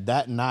bed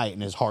that night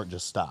and his heart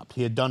just stopped.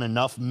 He had done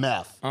enough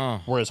meth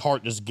where his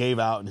heart just gave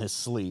out in his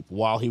sleep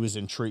while he was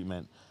in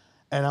treatment.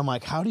 And I'm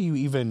like, how do you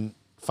even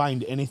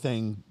find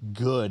anything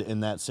good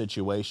in that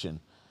situation?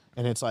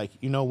 And it's like,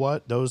 you know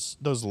what? Those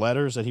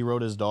letters that he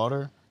wrote his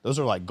daughter, those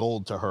are like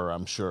gold to her,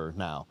 I'm sure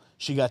now.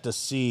 She got to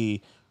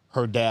see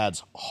her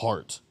dad's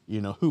heart,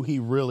 you know, who he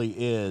really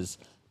is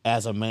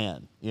as a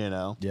man, you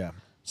know? Yeah.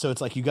 So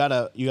it's like you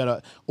gotta,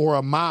 or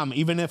a mom,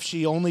 even if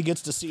she only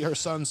gets to see her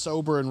son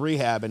sober in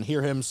rehab and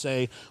hear him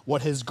say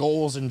what his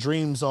goals and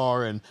dreams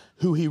are and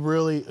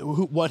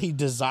what he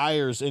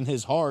desires in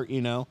his heart,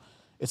 you know,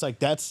 it's like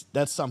that's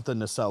something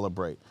to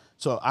celebrate.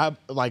 So I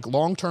like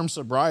long-term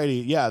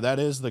sobriety. Yeah, that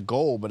is the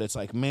goal, but it's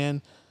like,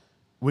 man,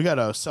 we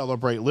gotta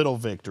celebrate little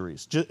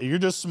victories. You're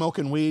just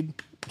smoking weed,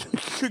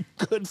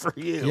 good for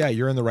you. Yeah,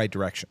 you're in the right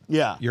direction.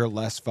 Yeah. You're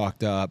less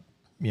fucked up,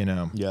 you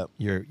know. Yep.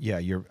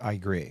 I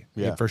agree.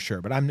 Yeah. For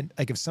sure. But I'm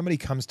like, if somebody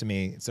comes to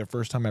me, it's their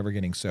first time ever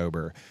getting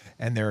sober,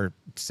 and they're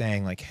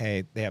saying like,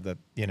 hey, they have the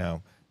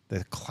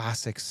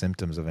classic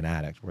symptoms of an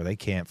addict where they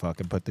can't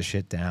fucking put the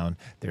shit down.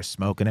 They're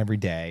smoking every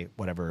day,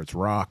 whatever, it's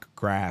rock,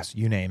 grass,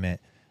 you name it.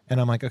 And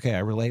I'm like, okay, I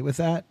relate with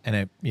that. And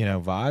it,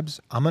 vibes.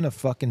 I'm going to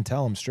fucking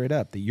tell them straight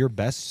up that your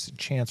best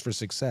chance for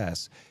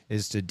success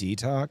is to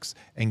detox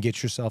and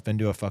get yourself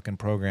into a fucking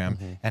program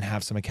and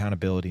have some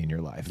accountability in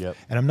your life. Yep.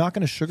 And I'm not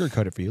going to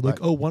sugarcoat it for you. Like,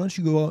 oh, why don't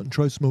you go out and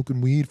try smoking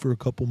weed for a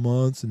couple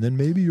months and then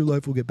maybe your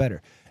life will get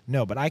better.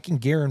 No, but I can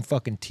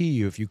guarantee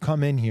you, if you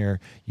come in here,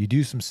 you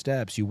do some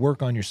steps, you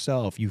work on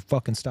yourself, you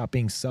fucking stop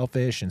being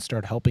selfish and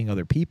start helping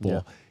other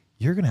people,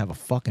 you're going to have a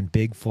fucking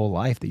big, full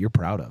life that you're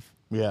proud of.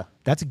 Yeah.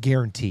 That's a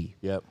guarantee.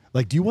 Yep.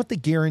 Like, do you want the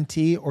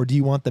guarantee or do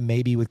you want the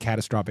maybe with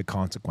catastrophic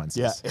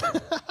consequences? Yeah.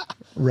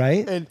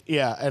 Right?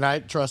 And I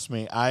trust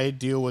me, I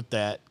deal with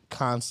that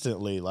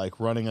constantly, like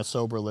running a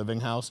sober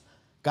living house.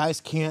 Guys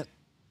can't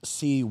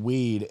see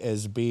weed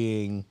as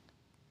being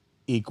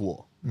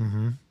equal.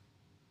 Mm-hmm.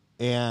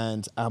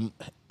 And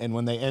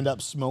when they end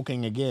up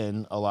smoking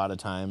again, a lot of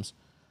times,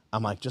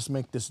 I'm like, just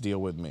make this deal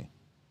with me.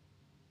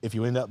 If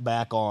you end up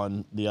back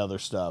on the other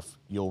stuff,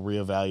 you'll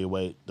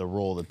reevaluate the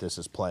role that this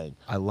is playing.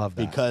 I love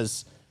that.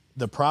 Because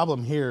the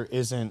problem here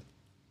isn't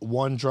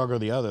one drug or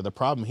the other. The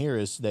problem here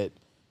is that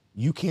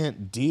you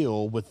can't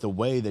deal with the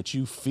way that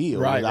you feel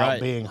without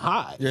being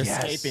high. You're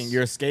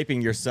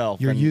escaping yourself.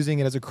 You're using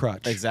it as a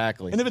crutch.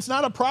 Exactly. And if it's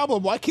not a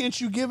problem, why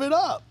can't you give it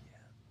up?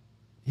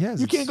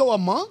 Yes. You can't go a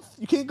month?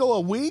 You can't go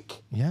a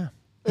week? Yeah.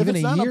 If Even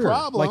it's a not a year.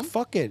 problem. Like,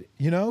 fuck it.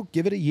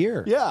 Give it a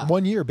year. Yeah.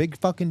 1 year. Big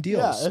fucking deal.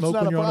 Yeah, it's Smoke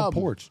not when a you're on a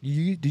problem. porch.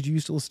 Did you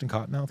used to listen to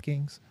Cottonmouth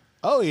Kings?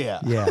 Oh, yeah.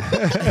 Yeah.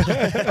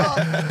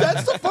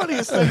 That's the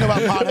funniest thing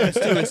about potheads,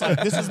 too. It's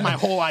like, this is my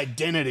whole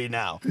identity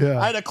now.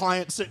 Yeah. I had a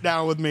client sit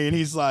down with me, and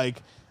he's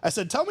like, I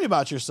said, tell me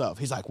about yourself.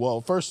 He's like,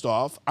 well, first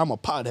off, I'm a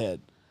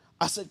pothead.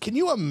 I said, can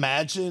you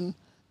imagine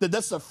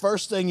that's the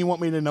first thing you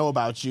want me to know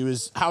about you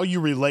is how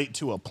you relate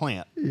to a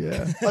plant?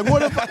 Yeah. Like,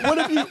 what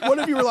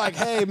if you were like,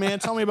 hey, man,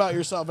 tell me about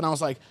yourself? And I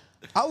was like,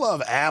 I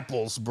love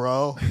apples,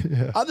 bro.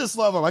 I just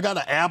love them. I got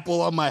an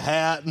apple on my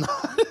hat, and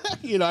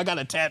I got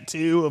a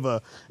tattoo of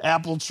a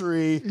apple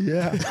tree.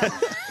 Yeah.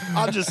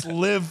 I just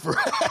live for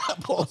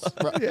apples,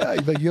 bro. Yeah,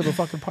 but you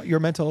have you're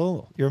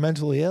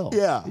mentally ill.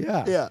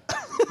 Yeah.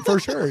 For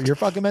sure. You're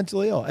fucking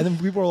mentally ill. And then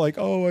people are like,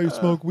 oh, I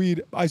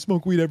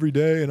smoke weed every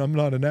day and I'm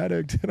not an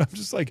addict. And I'm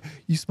just like,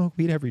 you smoke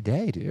weed every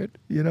day, dude.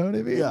 You know what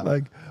I mean? Yeah.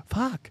 Like,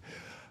 fuck.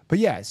 But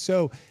yeah,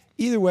 so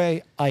either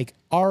way, like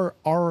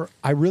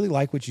I really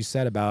like what you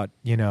said about,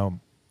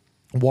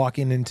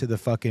 walking into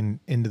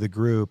the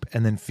group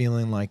and then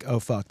feeling like, oh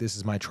fuck, this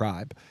is my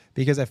tribe.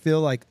 Because I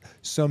feel like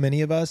so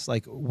many of us,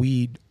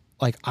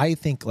 I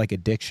think like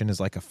addiction is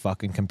like a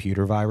fucking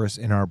computer virus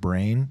in our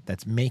brain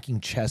that's making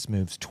chess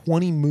moves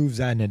 20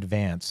 moves out in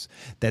advance,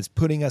 that's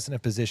putting us in a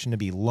position to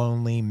be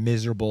lonely,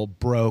 miserable,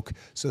 broke,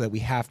 so that we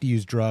have to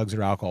use drugs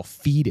or alcohol.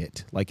 Feed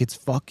it. Like it's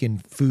fucking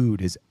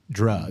food is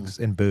drugs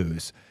and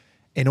booze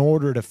in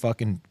order to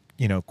fucking,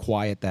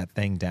 quiet that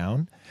thing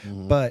down.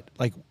 But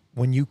like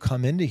when you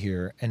come into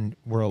here and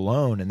we're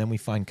alone and then we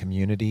find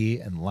community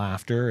and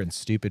laughter and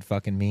stupid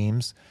fucking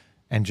memes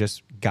and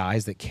just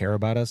guys that care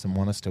about us and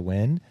want us to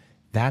win,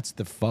 that's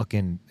the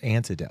fucking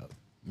antidote.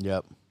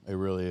 Yep, it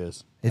really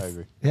is. I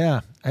agree.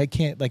 Yeah, I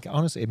can't,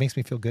 honestly, it makes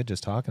me feel good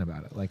just talking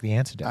about it, like the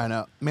antidote. I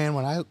know. Man,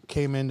 when I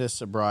came into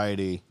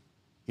sobriety,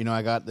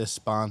 I got this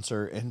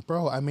sponsor, and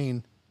bro,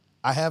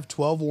 I have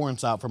 12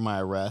 warrants out for my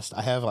arrest.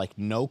 I have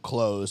no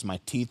clothes. My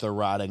teeth are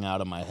rotting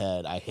out of my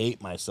head. I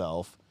hate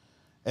myself.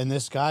 And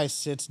this guy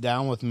sits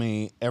down with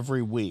me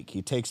every week.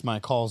 He takes my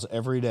calls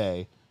every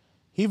day.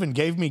 He even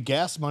gave me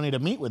gas money to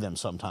meet with him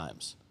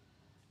sometimes.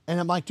 And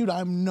I'm like, dude,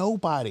 I'm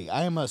nobody.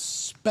 I am a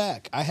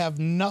speck. I have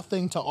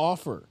nothing to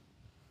offer.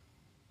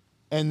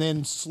 And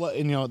then,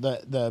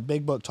 the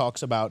big book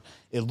talks about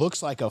it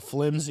looks like a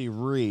flimsy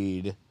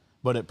reed,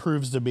 but it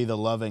proves to be the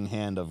loving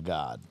hand of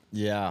God.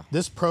 Yeah.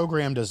 This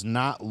program does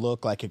not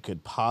look like it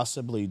could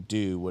possibly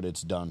do what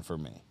it's done for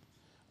me.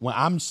 When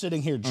I'm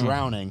sitting here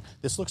drowning,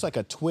 this looks like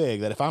a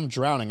twig that if I'm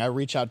drowning, I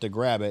reach out to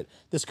grab it.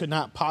 This could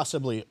not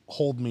possibly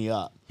hold me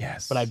up.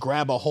 Yes. But I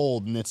grab a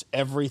hold, and it's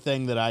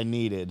everything that I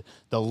needed.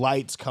 The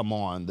lights come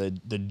on.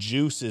 The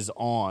juice is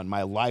on.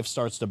 My life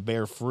starts to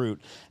bear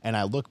fruit. And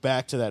I look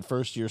back to that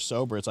first year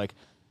sober. It's like,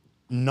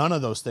 none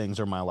of those things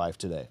are my life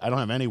today. I don't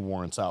have any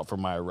warrants out for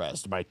my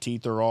arrest. My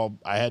teeth are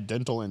I had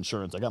dental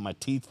insurance. I got my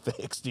teeth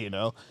fixed,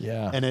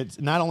 Yeah. And it's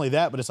not only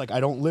that, but it's like I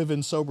don't live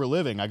in sober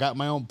living. I got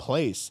my own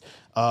place.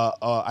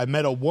 I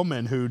met a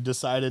woman who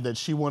decided that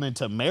she wanted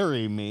to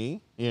marry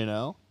me,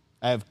 I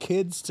have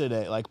kids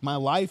today. Like my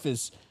life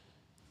is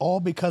all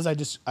because I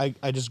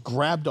just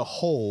grabbed a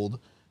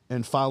hold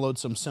and followed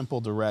some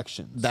simple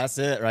directions. That's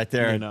it right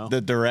there.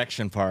 The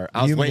direction part.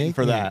 I was waiting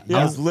for that. Yeah.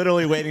 I was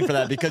literally waiting for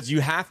that because you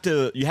have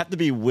to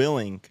be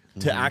willing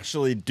to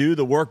actually do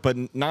the work.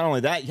 But not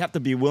only that, you have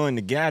to be willing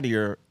to get out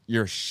of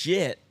your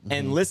shit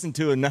and listen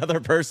to another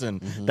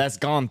person that's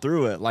gone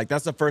through it. Like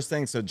that's the first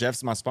thing. So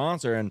Jeff's my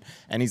sponsor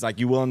and he's like,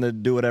 you willing to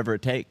do whatever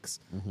it takes?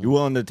 You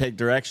willing to take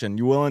direction?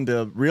 You willing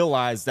to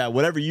realize that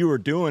whatever you were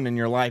doing in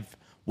your life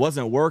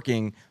wasn't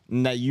working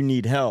and that you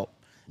need help?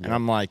 And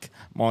I'm like,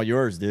 I'm all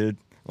yours, dude.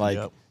 Like,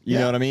 you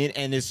know what I mean?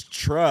 And it's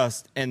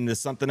trust and there's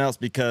something else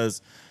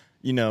because,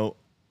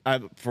 I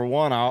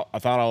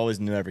thought I always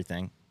knew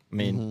everything. I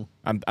mean,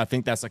 I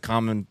think that's a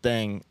common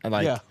thing.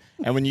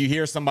 And when you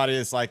hear somebody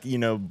that's like,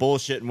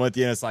 bullshitting with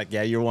you, and it's like,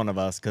 yeah, you're one of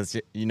us because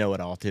you know it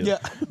all too. Yeah.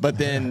 But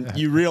then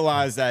you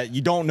realize that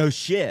you don't know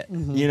shit.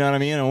 You know what I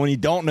mean? And when you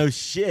don't know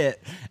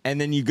shit,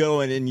 and then you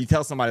go and you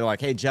tell somebody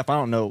like, hey, Jeff, I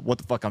don't know what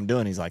the fuck I'm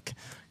doing. He's like,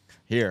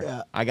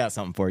 here, I got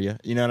something for you.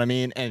 You know what I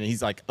mean? And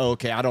he's like, oh,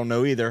 okay, I don't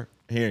know either.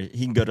 Here,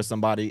 he can go to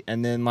somebody.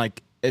 And then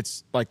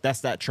it's like, that's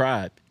that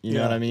tribe. You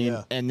know what I mean?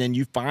 Yeah. And then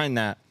you find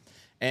that.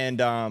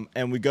 And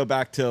we go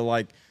back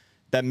to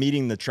that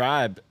meeting the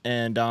tribe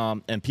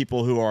and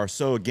people who are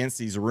so against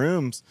these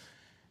rooms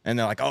and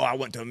they're like, oh, I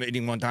went to a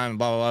meeting one time and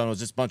blah, blah, blah. And it was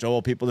just a bunch of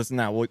old people, this and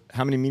that. Well,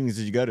 how many meetings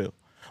did you go to?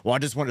 Well, I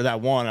just went to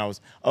that one.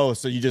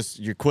 So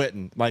you're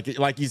quitting. Like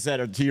you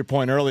said, to your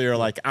point earlier,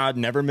 I'd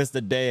never missed a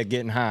day of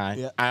getting high.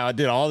 Yeah. I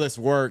did all this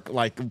work,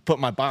 put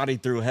my body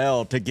through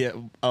hell to get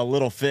a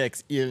little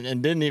fix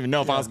and didn't even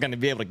know if I was going to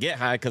be able to get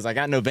high because I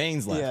got no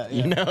veins left,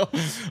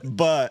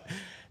 But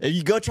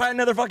you go try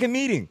another fucking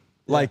meeting.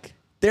 Or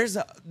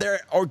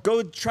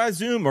go try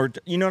Zoom or,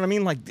 you know what I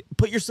mean?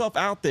 Put yourself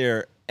out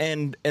there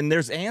and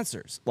there's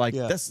answers.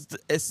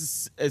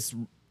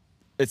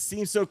 It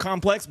seems so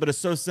complex, but it's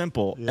so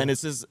simple. Yeah. And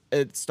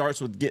it starts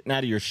with getting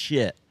out of your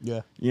shit.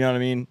 Yeah. You know what I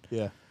mean?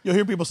 Yeah. You'll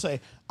hear people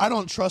say, I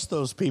don't trust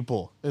those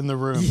people in the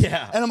room.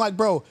 Yeah. And I'm like,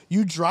 bro,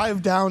 you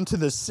drive down to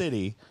the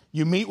city,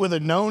 you meet with a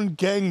known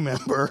gang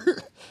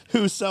member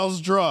who sells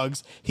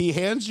drugs, he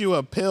hands you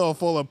a pill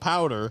full of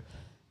powder,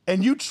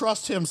 and you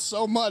trust him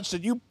so much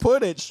that you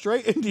put it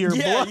straight into your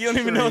bloodstream. You don't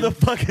even know the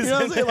fuck is You know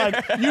what I'm in saying? there.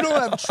 Like, you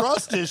don't have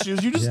trust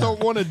issues. You just don't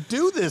want to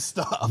do this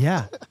stuff.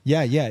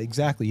 Yeah,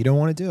 exactly. You don't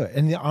want to do it.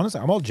 And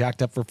honestly, I'm all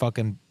jacked up for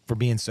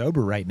being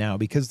sober right now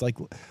because like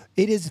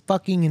it is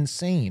fucking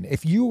insane.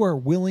 If you are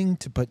willing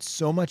to put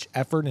so much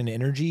effort and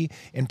energy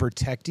in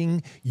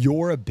protecting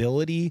your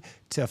ability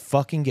to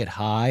fucking get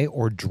high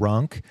or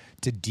drunk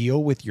to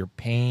deal with your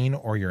pain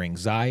or your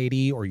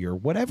anxiety or your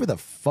whatever the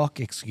fuck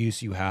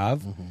excuse you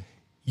have,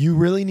 you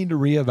really need to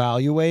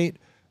reevaluate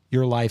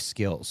your life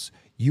skills.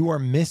 You are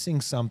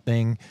missing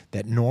something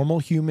that normal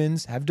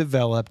humans have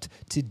developed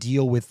to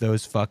deal with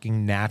those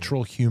fucking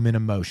natural human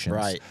emotions.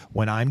 Right.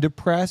 When I'm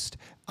depressed,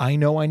 I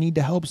know I need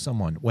to help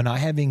someone. When I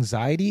have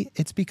anxiety,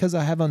 it's because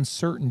I have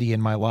uncertainty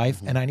in my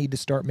life and I need to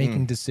start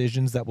making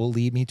decisions that will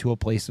lead me to a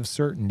place of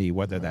certainty,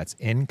 whether that's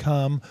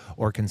income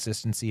or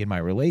consistency in my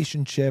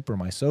relationship or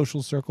my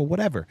social circle,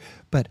 whatever.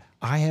 But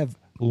I have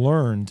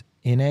learned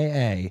in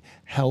AA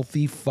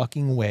healthy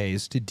fucking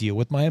ways to deal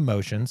with my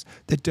emotions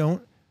that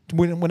don't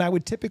when I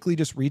would typically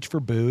just reach for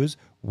booze,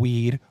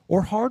 weed,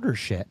 or harder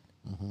shit,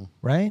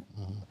 right?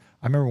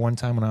 I remember one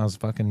time when I was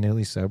fucking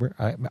newly sober,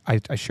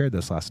 I shared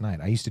this last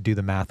night. I used to do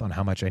the math on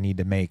how much I need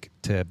to make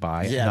to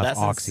buy enough that's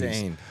oxys.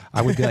 insane.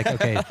 I would be like,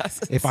 okay,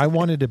 if I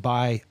want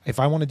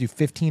to do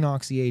 15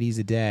 oxy 80s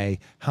a day,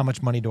 how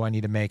much money do I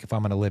need to make if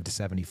I'm going to live to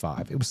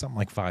 75? It was something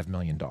like $5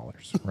 million,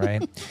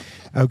 right?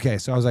 Okay,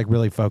 so I was like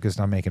really focused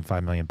on making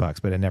 $5 million,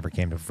 but it never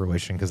came to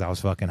fruition because I was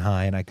fucking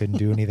high and I couldn't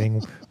do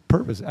anything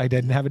purpose. I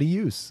didn't have any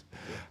use.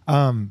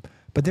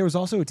 But there was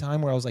also a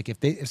time where I was like,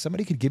 if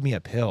somebody could give me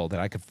a pill that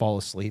I could fall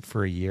asleep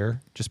for a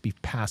year, just be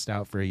passed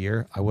out for a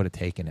year, I would have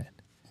taken it.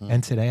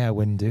 And today I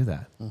wouldn't do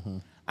that.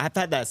 I've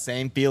had that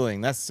same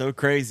feeling. That's so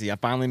crazy. I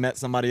finally met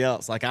somebody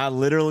else. Like, I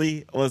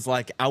literally was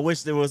like, I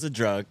wish there was a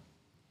drug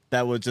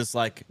that would just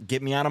like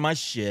get me out of my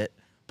shit,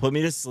 put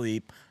me to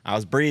sleep. I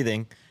was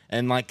breathing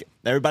and like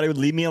everybody would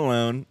leave me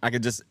alone. I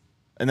could just,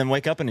 and then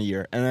wake up in a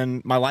year and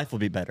then my life will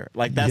be better.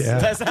 Like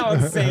that's how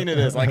insane it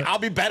is. Like, I'll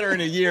be better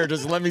in a year.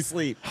 Just let me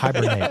sleep.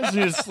 Hibernate.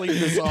 Just sleep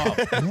this off.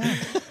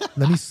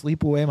 Let me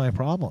sleep away my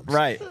problems.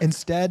 Right.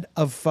 Instead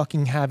of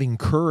fucking having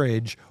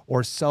courage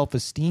or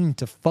self-esteem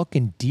to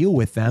fucking deal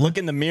with them. Look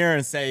in the mirror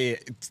and say,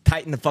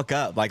 tighten the fuck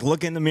up. Like,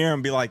 look in the mirror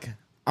and be like,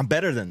 I'm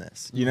better than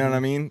this. You know what I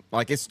mean?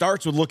 Like, it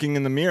starts with looking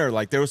in the mirror.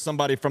 Like, there was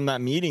somebody from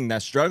that meeting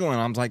that's struggling.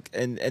 I was like,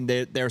 and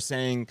they're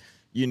saying,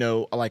 you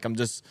know, like, I'm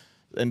just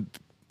and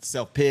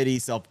self-pity,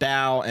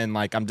 self-doubt, and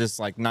like, I'm just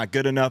like not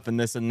good enough and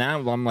this and that.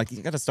 I'm like,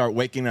 you got to start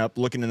waking up,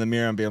 looking in the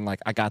mirror and being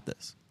like, I got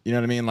this. You know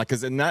what I mean? Like,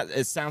 because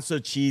it sounds so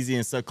cheesy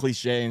and so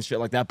cliche and shit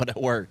like that, but it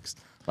works.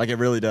 Like, it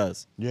really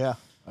does. Yeah,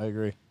 I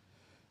agree.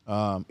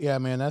 Yeah,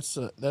 man, that's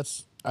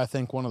I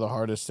think one of the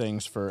hardest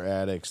things for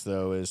addicts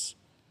though is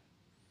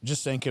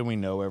just thinking we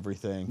know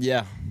everything.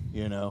 Yeah.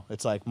 You know,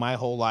 it's like my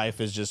whole life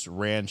is just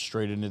ran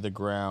straight into the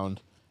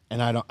ground,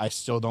 and I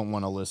still don't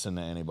want to listen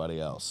to anybody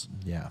else.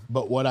 Yeah.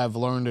 But what I've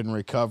learned in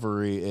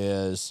recovery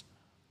is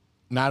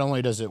not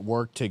only does it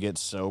work to get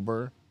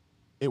sober,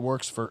 it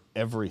works for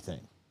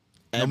everything.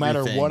 No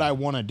matter what I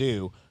want to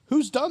do.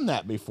 Who's done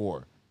that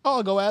before? Oh,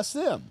 I'll go ask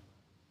them.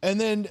 And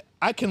then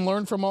I can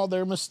learn from all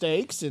their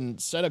mistakes and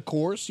set a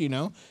course, you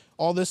know.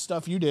 All this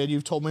stuff you did,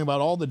 you've told me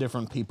about all the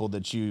different people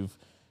that you've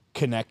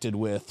connected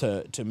with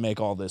to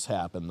make all this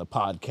happen, the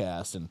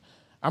podcast. And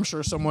I'm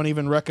sure someone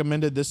even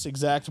recommended this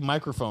exact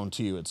microphone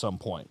to you at some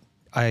point.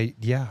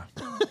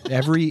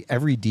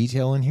 Every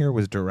detail in here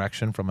was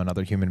direction from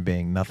another human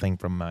being, nothing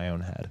from my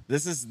own head.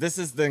 This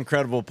is the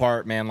incredible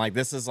part, man. Like,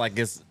 this is like,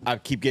 I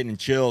keep getting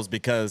chills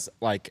because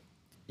like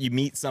you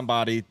meet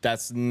somebody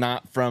that's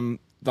not from,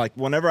 like,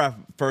 whenever I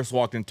first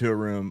walked into a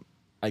room,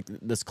 like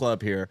this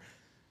club here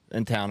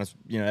in town is,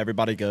 you know,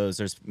 everybody goes,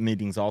 there's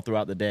meetings all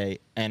throughout the day.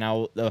 And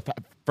I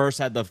first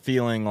had the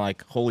feeling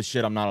like, holy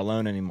shit, I'm not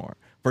alone anymore.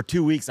 For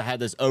 2 weeks, I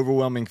had this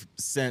overwhelming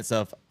sense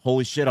of,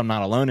 holy shit, I'm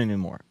not alone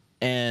anymore.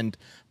 And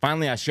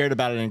finally, I shared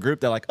about it in a group.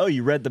 They're like, "Oh,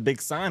 you read the big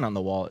sign on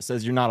the wall. It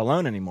says you're not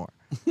alone anymore."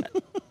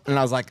 And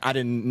I was like,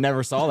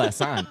 never saw that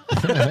sign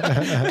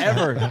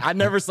ever. I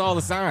never saw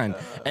the sign.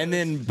 And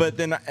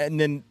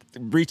then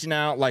reaching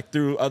out like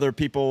through other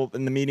people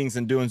in the meetings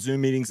and doing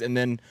Zoom meetings, and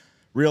then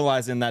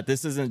realizing that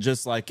this isn't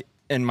just like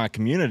in my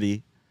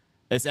community,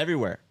 it's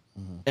everywhere.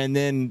 And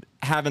then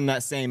having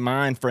that same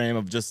mind frame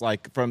of just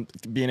like from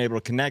being able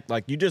to connect,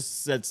 like you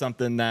just said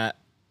something that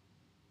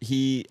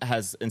he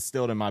has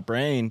instilled in my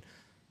brain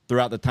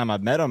throughout the time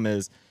I've met him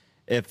is,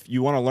 if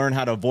you want to learn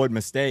how to avoid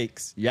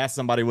mistakes, you ask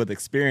somebody with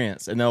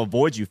experience and they'll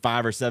avoid you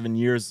 5 or 7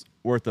 years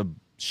worth of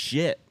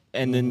shit.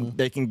 And then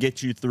they can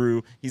get you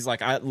through. He's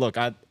like,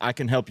 I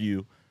can help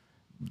you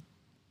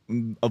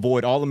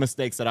avoid all the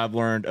mistakes that I've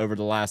learned over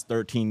the last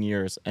 13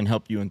 years and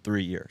help you in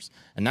 3 years.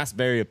 And that's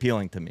very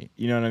appealing to me.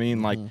 You know what I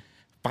mean? Like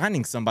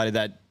finding somebody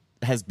that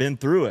has been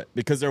through it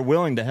because they're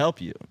willing to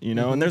help you, you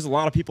know, and there's a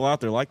lot of people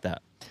out there like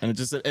that. And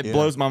it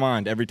blows my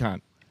mind every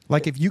time.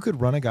 Like if you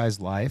could run a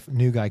guy's life,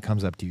 new guy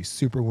comes up to you,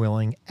 super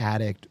willing,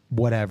 addict,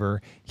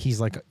 whatever.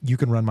 He's like, you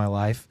can run my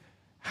life.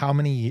 How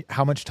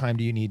much time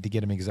do you need to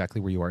get him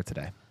exactly where you are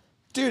today?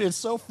 Dude, it's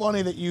so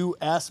funny that you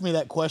asked me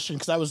that question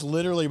because I was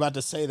literally about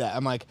to say that.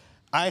 I'm like,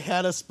 I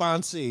had a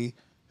sponsee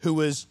who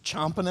was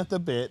chomping at the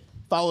bit,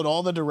 followed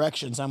all the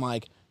directions. I'm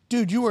like,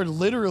 dude, you are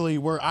literally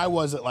where I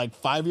was at like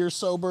 5 years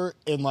sober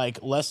in like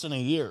less than a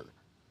year.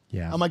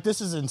 Yeah. I'm like,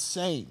 this is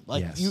insane.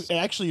 Like,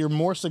 Yes. you're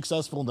more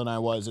successful than I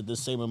was at this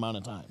same amount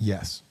of time.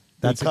 Yes.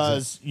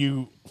 Because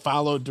you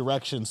followed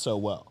directions so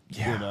well.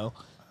 Yeah. You know?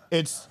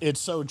 It's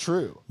so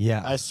true.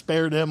 Yeah. I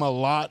spared him a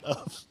lot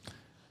of...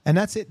 And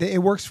that's it.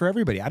 It works for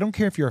everybody. I don't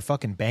care if you're a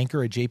fucking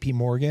banker at JP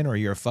Morgan or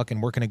you're fucking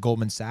working at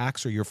Goldman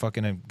Sachs or you're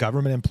fucking a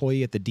government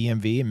employee at the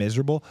DMV and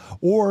miserable,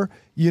 or,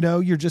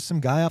 you're just some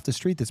guy off the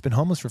street that's been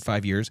homeless for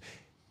 5 years.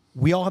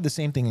 We all have the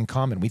same thing in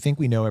common. We think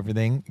we know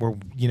everything. We're,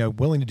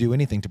 willing to do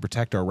anything to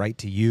protect our right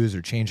to use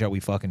or change how we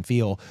fucking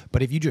feel.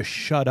 But if you just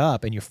shut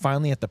up and you're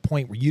finally at the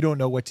point where you don't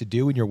know what to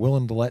do and you're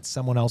willing to let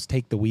someone else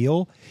take the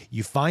wheel,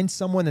 you find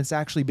someone that's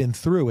actually been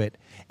through it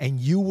and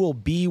you will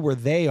be where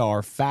they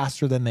are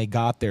faster than they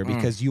got there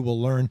because you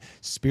will learn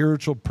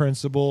spiritual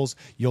principles.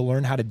 You'll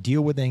learn how to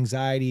deal with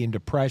anxiety and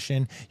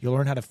depression. You'll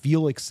learn how to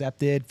feel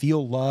accepted,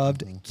 feel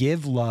loved,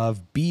 give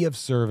love, be of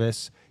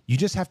service. You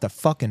just have to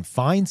fucking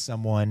find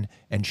someone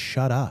and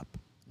shut up.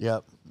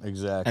 Yep,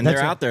 exactly. And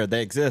they're out there.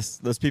 They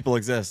exist. Those people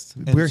exist.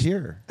 We're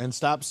here. And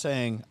stop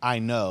saying, I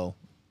know.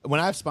 When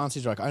I have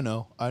sponsors, they're like, I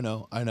know.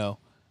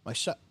 Like,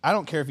 I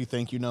don't care if you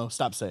think you know.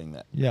 Stop saying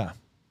that. Yeah.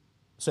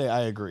 Say,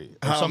 I agree.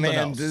 Or Oh something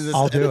man, else.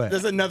 I'll do it.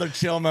 There's another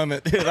chill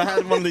moment. Dude, I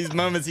had one of these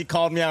moments. He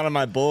called me out on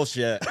my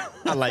bullshit,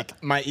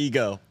 like my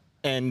ego.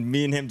 And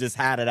me and him just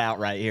had it out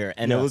right here.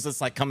 And it was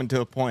just like coming to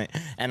a point.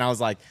 And I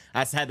was like,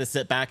 I just had to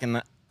sit back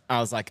and I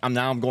was like, I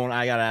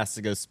got asked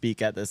to go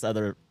speak at this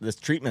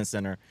treatment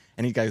center,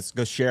 and you guys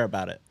go share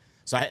about it.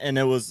 So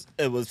it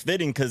was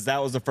fitting because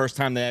that was the first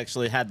time they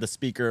actually had the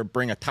speaker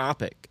bring a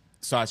topic.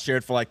 So I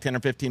shared for like 10 or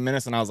 15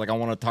 minutes, and I was like, I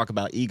want to talk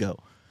about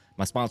ego.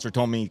 My sponsor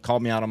called me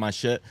out on my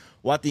shit.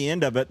 Well, at the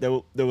end of it,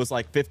 there was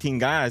like 15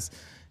 guys,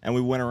 and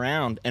we went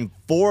around, and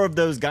 4 of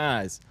those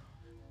guys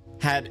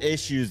had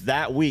issues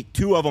that week.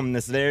 2 of them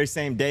this very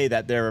same day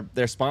that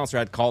their sponsor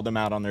had called them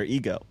out on their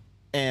ego.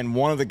 And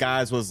one of the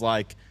guys was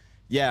like,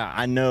 yeah,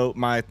 I know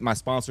my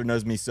sponsor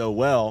knows me so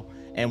well,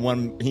 and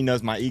when he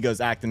knows my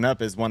ego's acting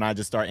up is when I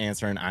just start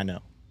answering, I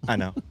know.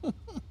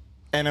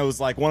 And it was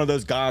like one of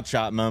those God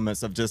shot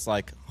moments of just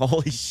like,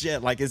 holy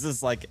shit, like, is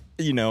this like,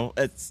 it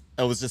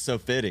was just so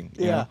fitting.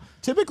 You know?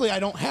 Typically, I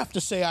don't have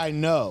to say I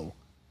know.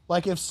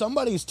 Like, if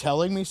somebody's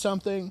telling me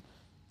something,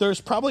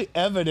 there's probably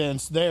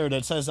evidence there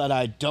that says that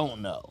I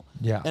don't know.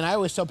 Yeah. And I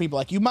always tell people,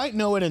 like, you might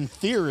know it in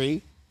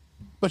theory,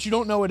 but you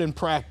don't know it in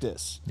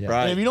practice. Yeah.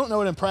 Right. And if you don't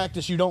know it in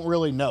practice, you don't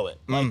really know it.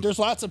 Like, there's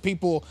lots of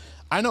people,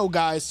 I know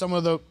guys, some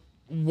of the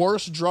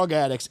worst drug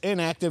addicts in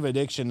active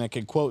addiction that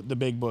can quote the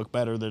big book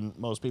better than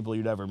most people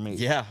you'd ever meet.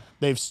 Yeah.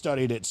 They've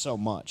studied it so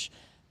much.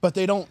 But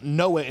they don't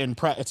know it in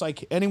practice. It's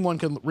like anyone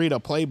can read a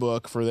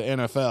playbook for the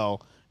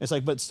NFL. It's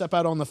like, but step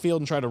out on the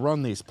field and try to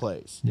run these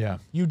plays. Yeah.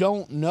 You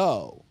don't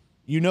know.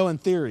 You know in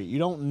theory. You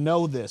don't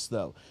know this,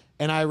 though.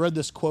 And I read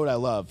this quote I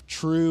love.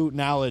 True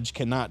knowledge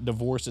cannot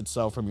divorce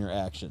itself from your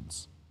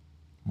actions.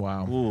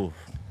 Wow. Ooh.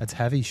 That's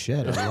heavy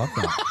shit. I love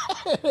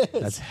that.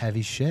 That's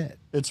heavy shit.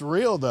 It's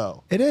real,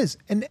 though. It is.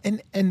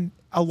 And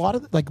a lot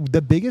of like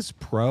the biggest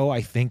pro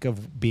I think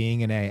of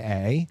being in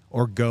AA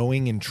or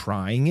going and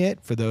trying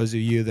it, for those of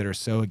you that are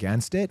so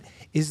against it,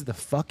 is the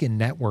fucking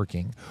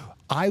networking.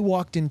 I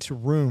walked into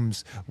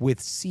rooms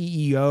with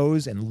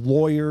CEOs and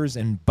lawyers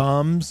and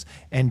bums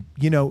and,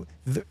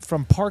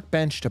 from park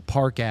bench to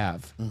park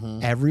Ave,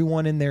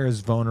 everyone in there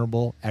is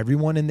vulnerable.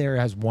 Everyone in there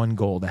has one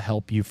goal: to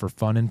help you for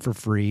fun and for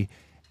free.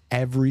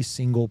 Every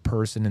single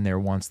person in there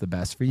wants the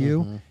best for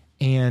you,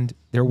 and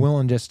they're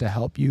willing just to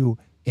help you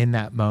in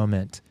that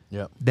moment.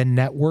 Yep. The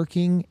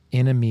networking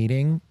in a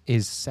meeting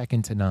is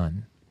second to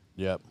none.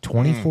 Yep.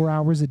 24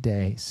 hours a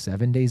day,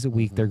 7 days a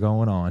week, they're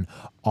going on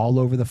all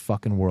over the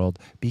fucking world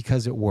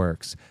because it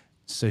works.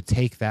 So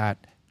take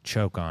that,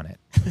 choke on it.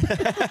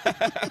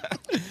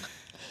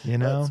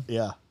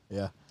 Yeah.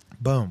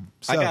 Boom.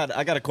 So,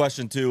 I got a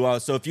question too.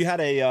 So if you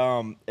had a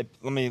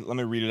let me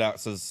read it out. It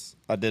says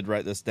I did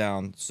write this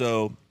down.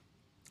 So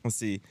let's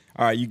see.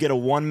 All right, you get a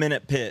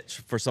 1-minute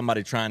pitch for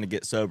somebody trying to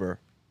get sober.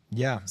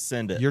 yeah,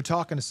 Send it. You're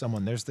talking to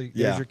someone. There's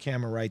your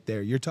camera right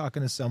there. You're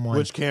talking to someone.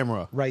 Which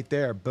camera? Right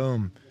there.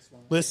 Boom.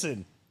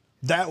 Listen.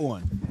 That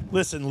one.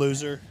 Listen,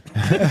 loser.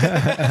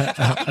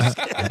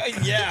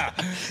 Yeah.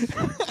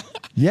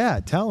 Yeah,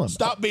 tell him.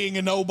 Stop being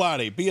a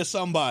nobody. Be a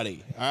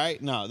somebody. All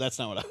right? No, that's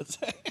not what I would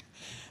say.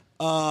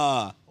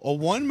 A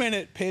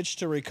 1-minute pitch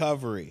to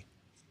recovery.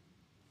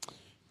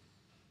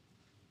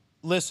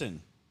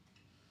 Listen,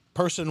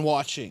 person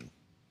watching.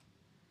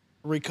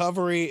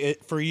 Recovery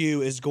for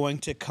you is going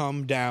to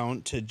come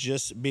down to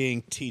just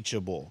being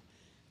teachable.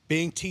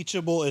 Being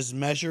teachable is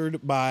measured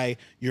by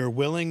your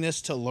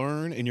willingness to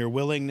learn and your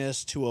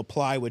willingness to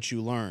apply what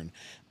you learn.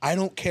 I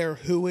don't care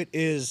who it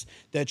is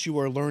that you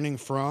are learning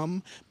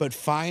from, but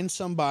find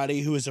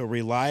somebody who is a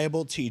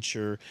reliable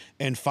teacher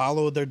and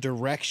follow their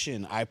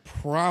direction. I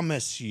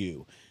promise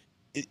you,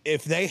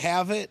 if they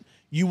have it,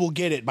 you will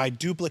get it by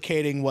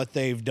duplicating what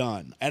they've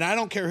done. And I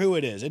don't care who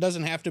it is. It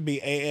doesn't have to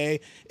be AA.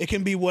 It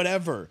can be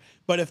whatever.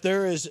 But if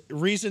there is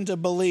reason to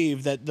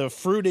believe that the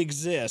fruit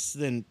exists,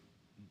 then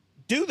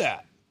do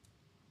that.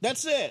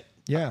 That's it.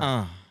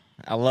 Yeah.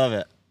 I love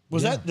it.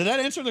 Did that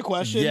answer the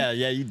question? Yeah,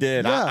 you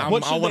did. Yeah.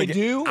 What should they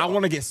do? I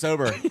want to get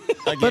sober.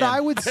 Again. But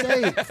I would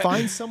say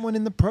find someone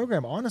in the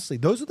program. Honestly,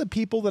 those are the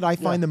people that I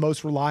find the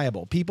most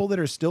reliable. People that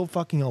are still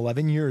fucking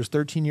 11 years,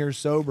 13 years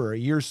sober, a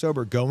year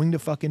sober, going to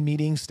fucking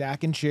meetings,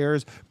 stacking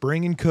chairs,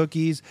 bringing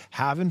cookies,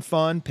 having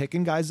fun,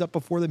 picking guys up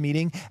before the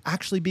meeting,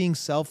 actually being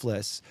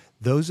selfless.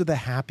 Those are the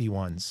happy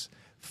ones.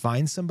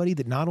 Find somebody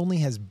that not only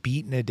has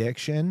beaten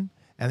addiction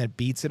and that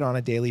beats it on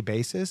a daily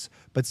basis,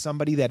 but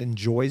somebody that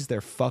enjoys their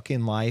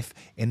fucking life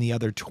in the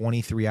other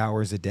 23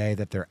 hours a day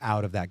that they're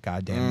out of that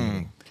goddamn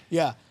meeting.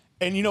 Yeah.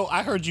 And, you know,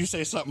 I heard you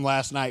say something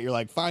last night. You're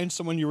like, find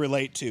someone you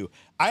relate to.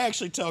 I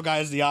actually tell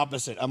guys the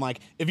opposite. I'm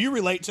like, if you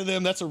relate to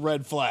them, that's a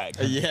red flag.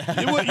 Yeah.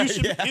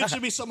 It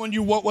should be someone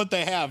you want what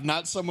they have,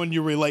 not someone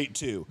you relate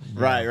to.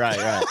 Right.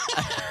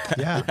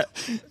 Yeah.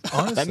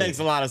 Honestly. That makes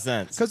a lot of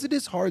sense. Because it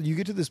is hard. You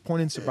get to this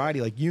point in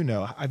sobriety, like, you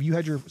know, have you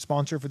had your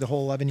sponsor for the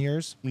whole 11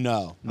 years?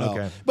 No.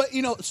 Okay. But,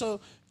 you know, so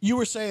you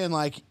were saying,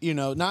 like, you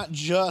know, not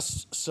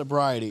just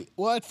sobriety.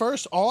 Well, at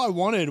first, all I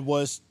wanted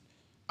was,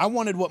 I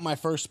wanted what my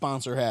first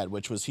sponsor had,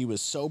 which was he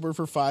was sober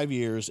for 5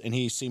 years, and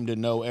he seemed to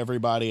know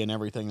everybody and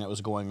everything that was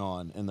going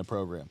on in the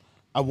program.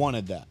 I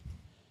wanted that.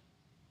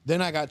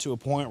 Then I got to a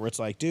point where it's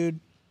like,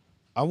 dude,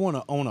 I want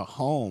to own a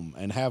home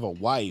and have a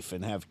wife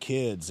and have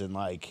kids, and,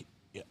 like,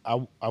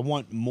 I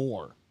want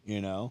more,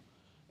 you know?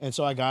 And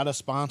so I got a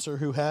sponsor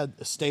who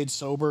had stayed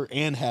sober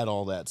and had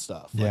all that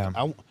stuff. Yeah.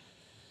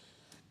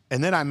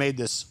 And then I made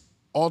this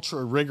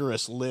ultra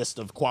rigorous list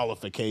of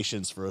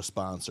qualifications for a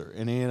sponsor,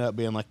 and he ended up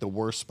being like the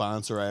worst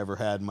sponsor I ever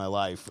had in my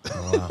life.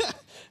 Oh, wow.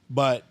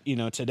 But, you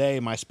know, today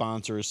my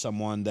sponsor is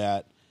someone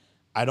that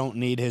I don't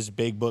need his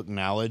big book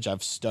knowledge.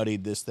 I've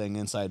studied this thing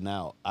inside and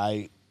out.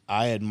 I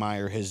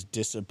admire his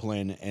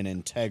discipline and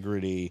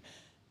integrity,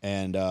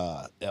 and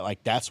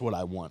like, that's what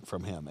I want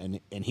from him.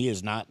 And he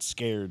is not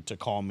scared to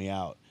call me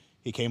out.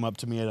 He came up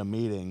to me at a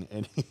meeting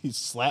and he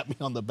slapped me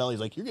on the belly.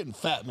 He's like, "You're getting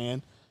fat,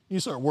 man. You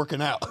start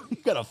working out.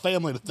 You got a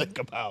family to think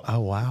about."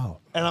 Oh, wow.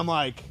 And I'm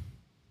like,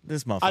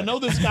 This motherfucker. I know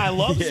this guy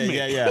loves me.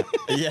 Yeah.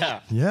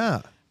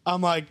 Yeah.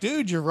 I'm like,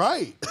 dude, you're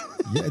right.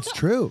 Yeah, it's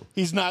true.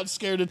 He's not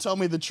scared to tell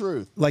me the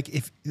truth. Like,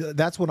 if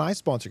that's when I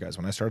sponsor guys,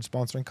 when I started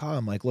sponsoring Kyle,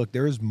 I'm like, look,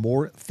 there is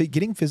more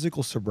getting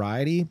physical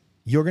sobriety.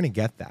 You're going to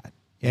get that.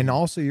 And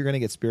also you're going to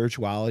get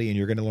spirituality and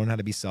you're going to learn how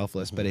to be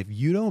selfless. But if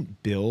you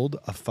don't build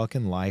a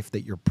fucking life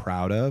that you're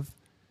proud of,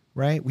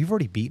 right? We've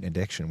already beaten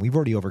addiction. We've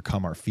already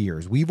overcome our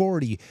fears. We've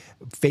already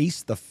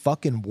faced the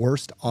fucking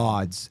worst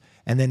odds.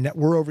 And then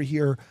we're over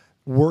here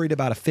worried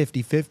about a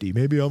 50-50.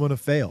 Maybe I'm going to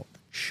fail.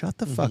 Shut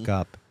the fuck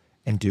up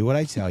and do what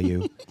I tell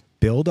you.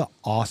 Build an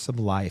awesome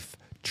life.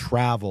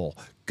 Travel.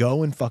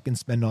 Go and fucking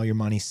spend all your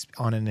money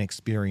on an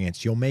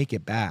experience. You'll make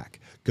it back.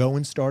 Go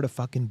and start a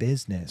fucking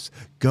business.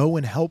 Go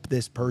and help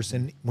this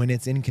person when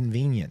it's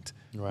inconvenient,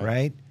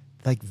 right?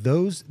 Like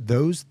those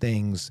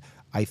things,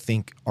 I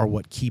think, are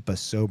what keep us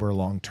sober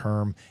long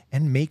term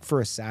and make for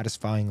a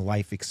satisfying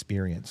life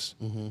experience.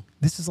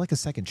 This is like a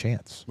second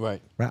chance,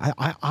 Right.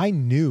 I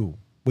knew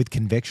with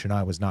conviction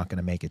I was not going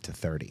to make it to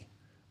 30.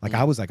 Like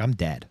I was like, I'm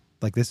dead.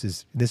 Like this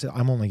is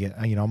I'm only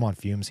getting, you know, I'm on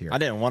fumes here. I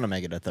didn't want to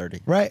make it at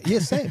 30. Right. Yeah,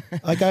 same.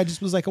 Like I just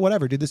was like,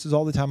 whatever, dude, this is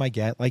all the time I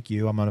get. Like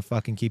you, I'm going to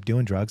fucking keep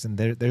doing drugs and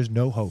there's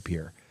no hope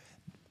here.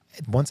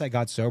 Once I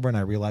got sober and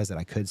I realized that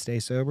I could stay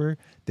sober,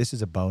 this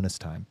is a bonus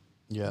time.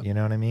 Yeah. You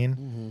know what I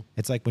mean?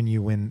 It's like when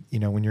you win, you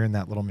know, when you're in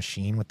that little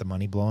machine with the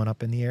money blowing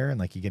up in the air and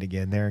like you get to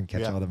get in there and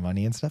catch all the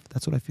money and stuff.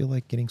 That's what I feel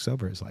like getting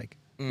sober is like.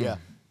 Yeah.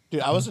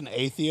 Dude, I was an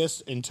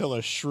atheist until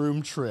a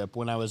shroom trip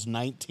when I was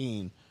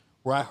 19,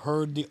 where I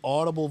heard the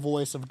audible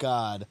voice of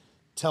God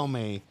tell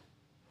me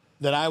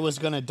that I was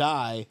going to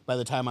die by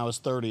the time I was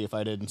 30 if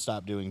I didn't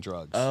stop doing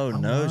drugs. Oh,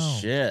 no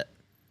shit.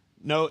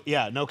 No,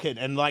 yeah, no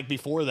kidding. And like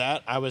before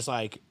that, I was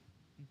like,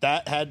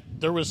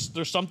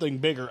 there's something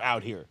bigger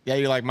out here. Yeah,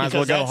 you're like, might as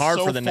well Because go hard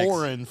that's for the so next.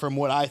 foreign from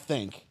what I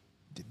think.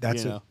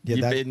 That's You it. know.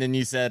 Yeah, And then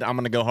you said, I'm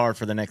going to go hard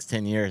for the next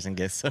 10 years and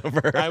get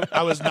sober.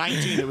 I was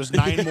 19. It was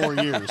 9 more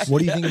years. what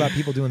do you think about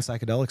people doing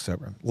psychedelics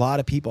sober? A lot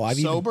of people.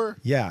 Sober?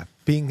 Yeah.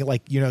 Being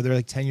like, you know, they're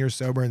like 10 years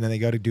sober and then they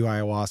go to do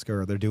ayahuasca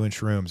or they're doing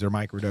shrooms or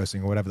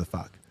microdosing or whatever the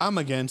fuck. I'm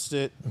against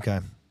it. Okay.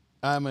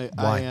 I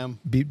Why? am.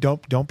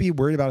 Don't be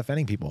worried about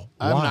offending people.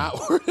 I'm Why?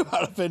 not worried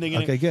about offending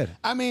anyone. Okay, good.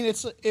 I mean,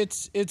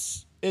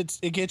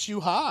 it gets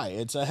you high.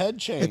 It's a head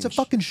change. It's a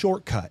fucking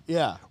shortcut.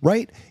 Yeah.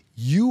 Right?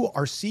 You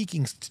are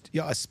seeking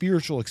a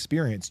spiritual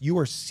experience. You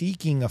are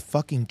seeking a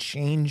fucking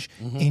change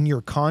in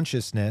your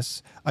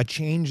consciousness, a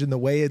change in the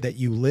way that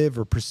you live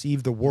or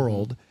perceive the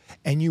world,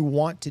 and you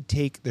want to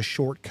take the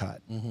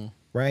shortcut.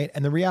 Right?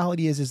 And the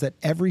reality is that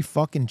every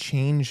fucking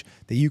change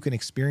that you can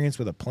experience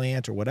with a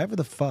plant or whatever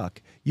the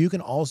fuck, you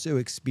can also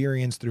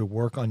experience through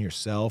work on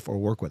yourself or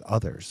work with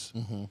others.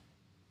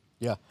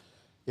 Yeah.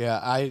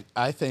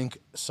 I think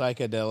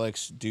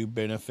psychedelics do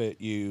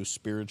benefit you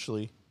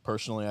spiritually.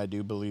 Personally, I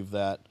do believe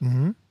that.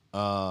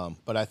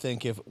 But I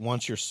think if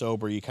once you're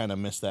sober, you kind of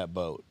miss that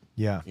boat.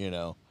 Yeah. You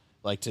know,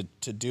 like to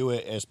do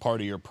it as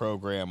part of your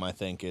program, I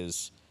think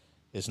is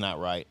not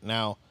right.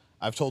 Now,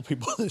 I've told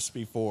people this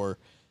before.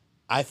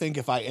 I think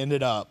if I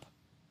ended up,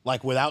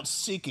 like without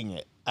seeking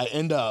it, I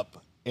end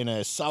up in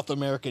a South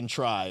American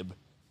tribe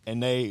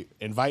and they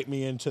invite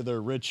me into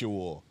their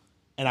ritual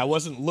and I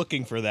wasn't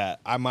looking for that,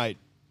 I might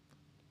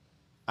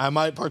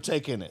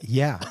partake in it.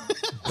 Yeah.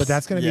 But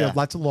that's going to be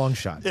that's a long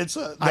shot. I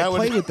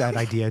played with that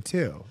idea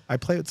too.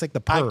 It's like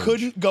the purge. I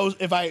couldn't go,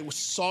 if I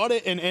sought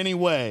it in any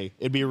way,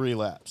 it'd be a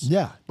relapse.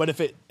 Yeah. But if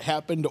it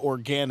happened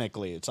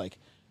organically, it's like,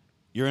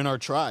 you're in our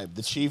tribe.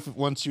 The chief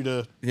wants you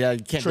to you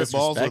can't trip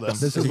balls with disrespect us.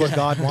 This is what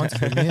God wants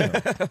from you.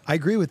 I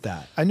agree with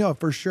that. I know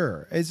for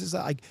sure. It's just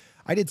like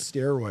I did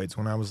steroids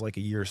when I was like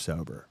a year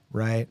sober,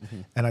 right?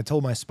 And I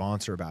told my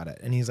sponsor about it,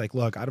 and he's like,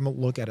 "Look, I don't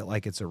look at it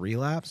like it's a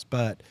relapse,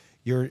 but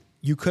you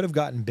could have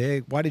gotten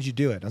big. Why did you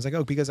do it?" And I was like,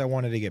 "Oh, because I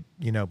wanted to get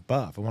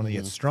buff. I wanted to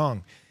get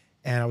strong,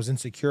 and I was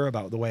insecure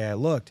about the way I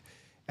looked."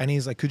 And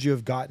he's like, "Could you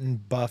have gotten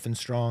buff and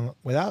strong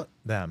without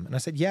them?" And I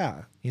said,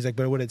 "Yeah." He's like,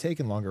 "But it would have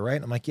taken longer, right?"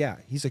 And I'm like, "Yeah."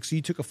 He's like, "So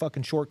you took a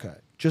fucking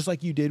shortcut, just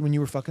like you did when you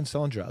were fucking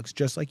selling drugs,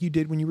 just like you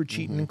did when you were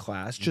cheating in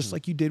class, just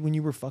like you did when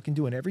you were fucking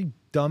doing every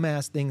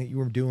dumbass thing that you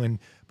were doing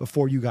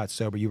before you got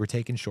sober. You were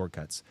taking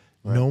shortcuts.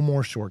 Right. No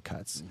more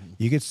shortcuts.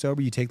 You get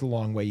sober, you take the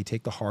long way, you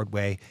take the hard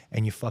way,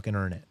 and you fucking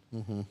earn it."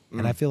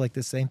 And I feel like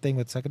the same thing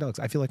with psychedelics.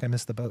 I feel like I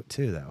missed the boat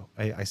too, though.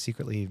 I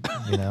secretly,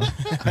 I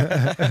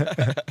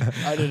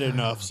did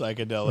enough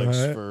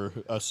psychedelics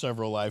for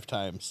several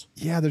lifetimes.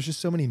 Yeah, there's just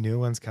so many new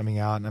ones coming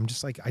out, and I'm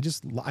just like,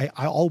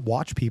 I'll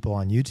watch people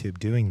on YouTube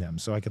doing them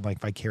so I can like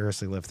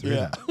vicariously live through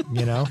them.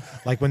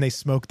 Like when they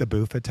smoke the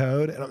Buffa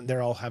toad and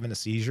they're all having a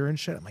seizure and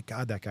shit. I'm like,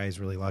 God, that guy is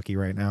really lucky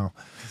right now.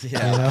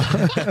 Yeah.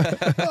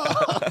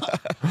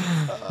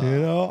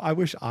 I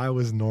wish I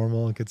was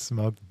normal and could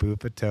smoke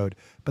Buffa toad,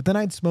 but then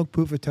I'd smoke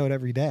Buffa toad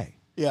every day.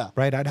 Yeah.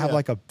 Right? I'd have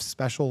like a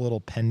special little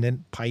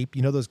pendant pipe.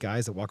 You know those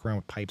guys that walk around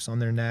with pipes on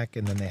their neck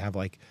and then they have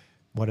like,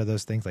 what are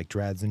those things, like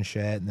dreads and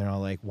shit, and they're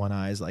all like one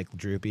eye's like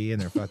droopy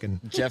and they're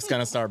fucking Jeff's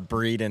gonna start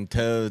breeding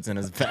toads in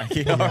his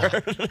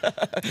backyard.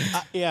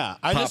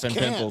 I just Popping can't,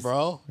 pimples.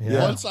 bro.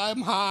 Yeah. Once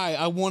I'm high,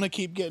 I want to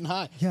keep getting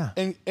high. Yeah.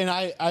 And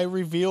I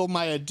reveal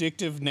my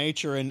addictive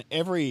nature in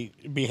every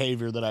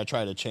behavior that I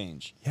try to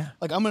change. Yeah.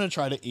 Like I'm gonna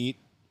try to eat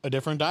a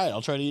different diet.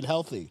 I'll try to eat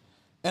healthy.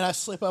 And I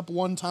slip up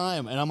one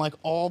time and I'm like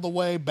all the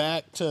way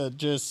back to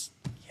just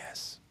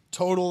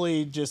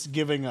totally just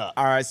giving up.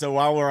 All right, so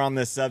while we're on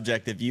this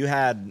subject, if you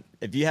had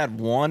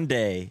one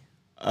day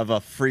of a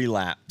free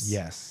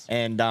lapse,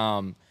 and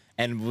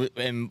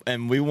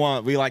we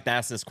like to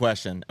ask this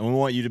question, and we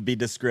want you to be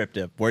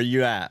descriptive. Where are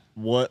you at?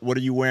 What are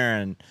you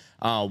wearing?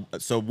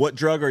 So what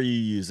drug are you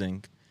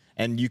using?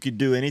 And you could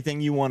do anything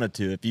you wanted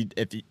to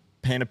if you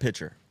paint a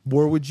picture.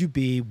 Where would you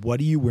be? What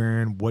are you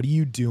wearing? What are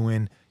you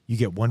doing? You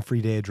get one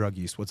free day of drug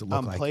use. What's it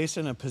look like? I'm placed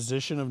in a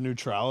position of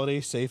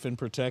neutrality, safe and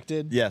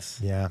protected.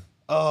 Yes. Yeah.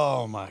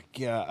 Oh my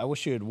God. I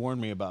wish you had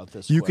warned me about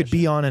this. You could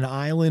be on an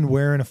island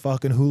wearing a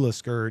fucking hula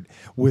skirt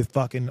with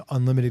fucking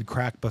unlimited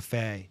crack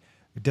buffet.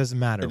 It doesn't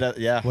matter.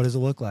 Yeah. What does it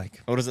look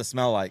like? What does it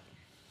smell like?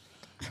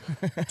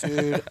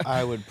 Dude,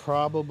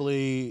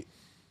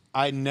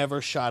 I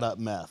never shot up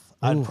meth.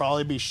 I'd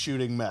probably be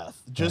shooting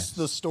meth. Just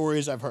the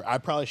stories I've heard.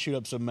 I'd probably shoot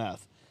up some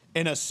meth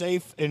in a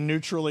safe and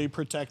neutrally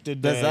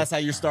protected day. That's how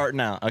you're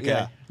starting out. Okay.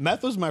 Yeah.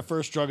 Meth was my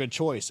first drug of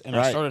choice, and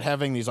I started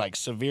having these like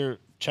severe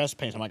chest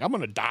pains. I'm like, I'm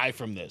gonna die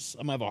from this.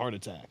 I'm gonna have a heart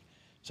attack.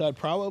 So I'd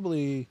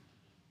probably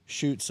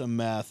shoot some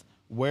meth.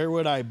 Where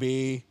would I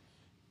be?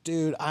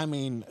 Dude, I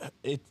mean,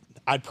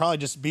 I'd probably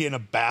just be in a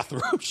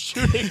bathroom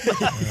shooting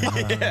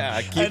meth.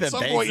 Yeah, keep At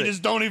some point, you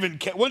just don't even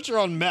care. Once you're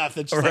on meth,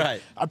 it's just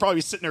like, I'd probably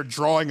be sitting there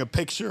drawing a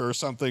picture or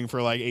something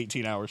for like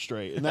 18 hours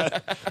straight. And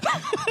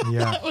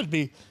that would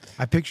be...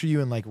 I picture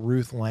you in like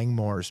Ruth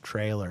Langmore's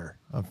trailer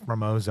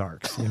from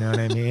Ozarks. You know what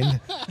I mean?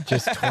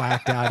 Just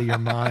twacked out of your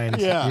mind.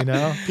 Yeah. You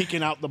know?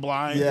 Peeking out the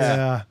blinds.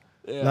 Yeah.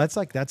 That's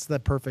the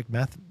perfect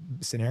meth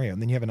scenario.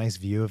 And then you have a nice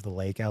view of the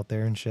lake out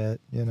there and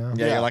shit, you know?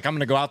 Yeah, you're like, I'm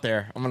going to go out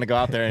there.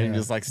 And you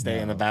just like stay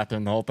in the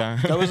bathroom the whole time.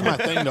 That was my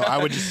thing, though. I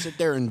would just sit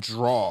there and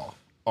draw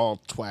all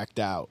twacked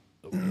out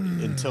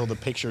until the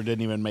picture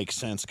didn't even make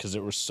sense because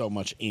there was so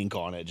much ink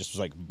on it. It just was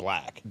like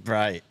black.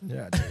 Right.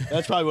 Yeah, dude.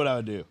 That's probably what I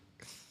would do.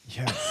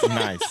 Yeah.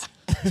 Nice.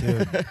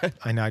 Dude,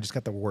 I know. I just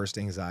got the worst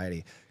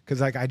anxiety because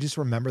like I just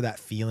remember that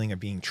feeling of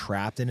being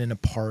trapped in an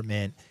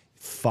apartment,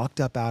 fucked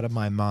up out of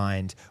my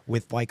mind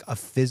with like a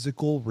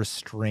physical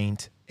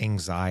restraint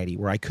anxiety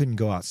where I couldn't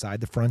go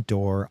outside the front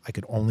door. I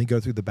could only go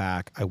through the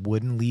back. I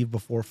wouldn't leave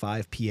before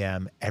 5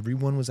 p.m.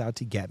 Everyone was out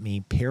to get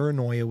me.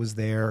 Paranoia was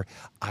there.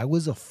 I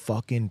was a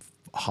fucking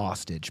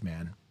hostage,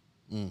 man.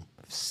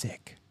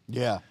 Sick.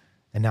 Yeah.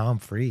 And now I'm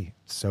free.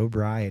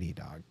 Sobriety,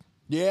 dog.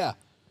 Yeah.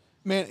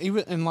 Man,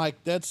 even and like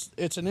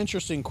it's an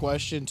interesting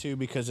question too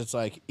because it's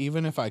like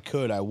even if I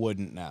could, I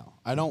wouldn't now.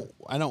 I don't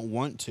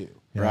want to.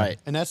 Yeah. Right.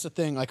 And that's the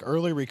thing. Like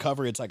early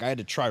recovery, it's like I had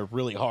to try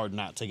really hard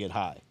not to get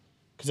high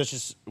because that's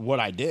just what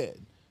I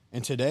did.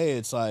 And today,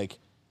 it's like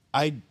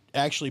I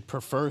actually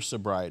prefer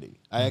sobriety.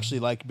 I actually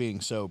like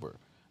being sober.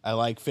 I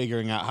like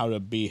figuring out how to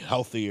be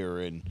healthier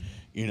and,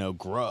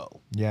 grow.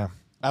 Yeah.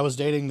 I was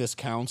dating this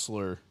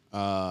counselor.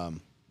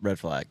 Red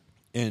flag.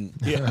 And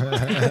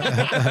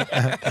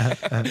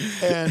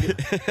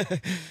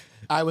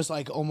I was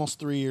like almost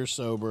 3 years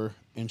sober,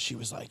 and she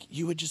was like,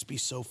 "You would just be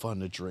so fun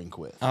to drink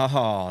with."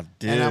 Oh,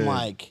 dude. And I'm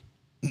like,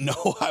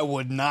 "No, I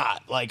would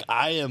not. Like,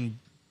 I am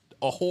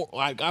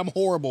I'm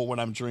horrible when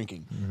I'm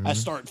drinking. I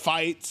start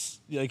fights.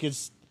 Like,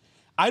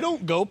 I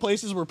don't go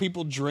places where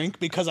people drink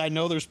because I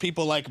know there's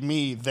people like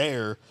me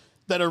there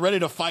that are ready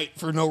to fight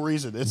for no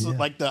reason. It's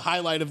like the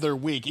highlight of their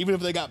week, even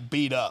if they got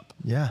beat up.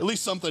 Yeah. At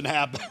least something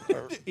happened,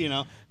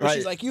 But Right.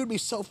 she's like, "You would be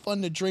so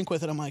fun to drink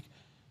with," and I'm like,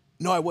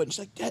 "No, I wouldn't." She's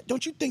like, "Dad,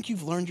 don't you think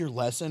you've learned your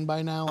lesson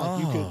by now?"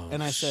 Like, you could.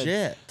 And I said,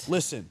 shit.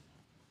 "Listen,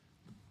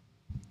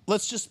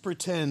 let's just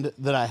pretend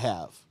that I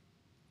have.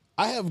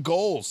 I have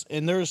goals,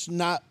 and there's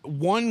not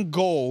one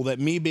goal that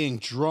me being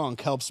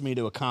drunk helps me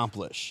to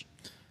accomplish.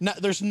 No,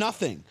 there's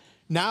nothing.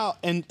 Now,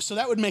 and so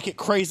that would make it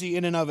crazy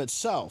in and of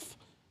itself.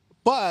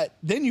 But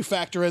then you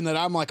factor in that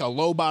I'm like a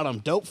low bottom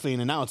dope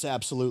fiend, and now it's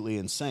absolutely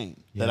insane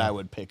that I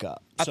would pick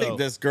up. I think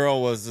this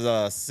girl was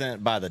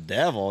sent by the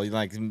devil.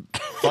 Like,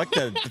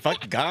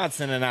 fuck God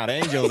sending out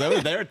angels.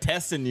 They were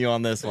testing you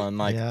on this one.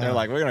 Like, they're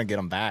like, we're gonna get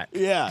them back.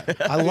 Yeah,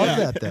 I love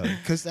that though,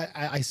 because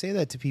I say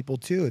that to people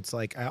too. It's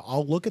like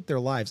I'll look at their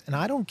lives, and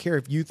I don't care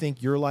if you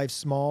think your life's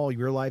small,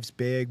 your life's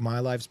big, my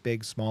life's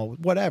big, small,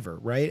 whatever.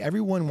 Right?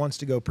 Everyone wants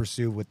to go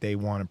pursue what they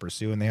want to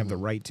pursue, and they have the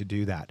right to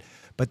do that.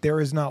 But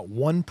there is not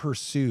one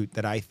pursuit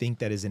that I think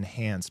that is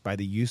enhanced by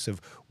the use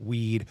of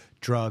weed,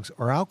 drugs,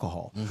 or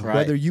alcohol. Right.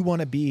 Whether you want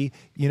to be,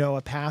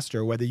 a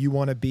pastor, whether you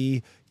want to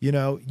be,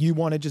 you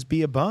want to just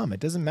be a bum, it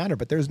doesn't matter.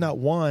 But there's not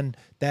one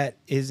that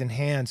is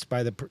enhanced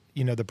by the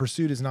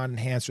pursuit is not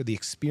enhanced, or the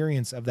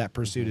experience of that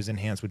pursuit is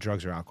enhanced with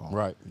drugs or alcohol.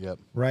 right. Yep.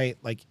 Right.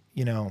 Like,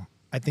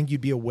 I think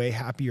you'd be a way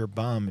happier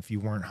bum if you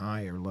weren't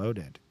high or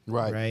loaded.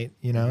 Right. Right.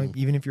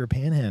 Even if you're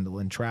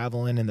panhandling,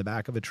 traveling in the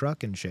back of a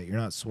truck and shit, you're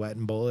not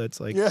sweating bullets.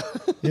 Like,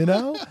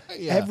 Yeah.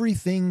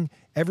 everything,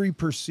 every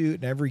pursuit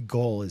and every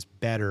goal is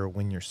better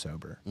when you're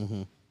sober.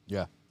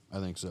 Yeah, I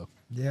think so.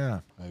 Yeah.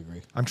 I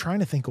agree. I'm trying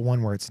to think of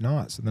one where it's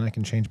not, so then I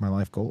can change my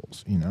life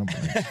goals,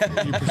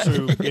 but You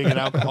pursue being an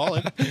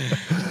alcoholic.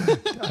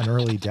 an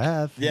early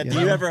death. Yeah. Do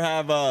you ever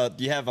have?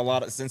 Do you have a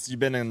lot of? Since you've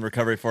been in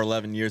recovery for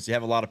 11 years, do you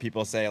have a lot of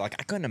people say like,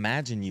 I couldn't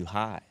imagine you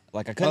high.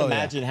 Like, I couldn't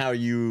imagine how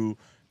you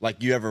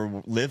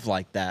ever live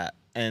like that,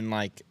 and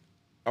like,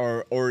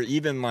 or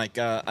even like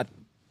a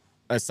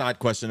side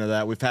question of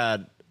that. We've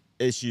had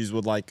issues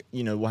with like,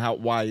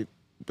 why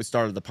we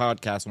started the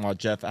podcast and why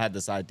Jeff had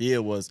this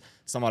idea was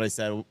somebody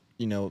said,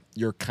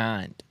 you're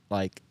kind,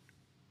 like,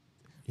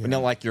 we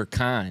don't like you're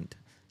kind,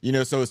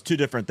 so it's two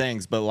different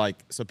things, but like,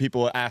 so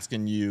people are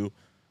asking you,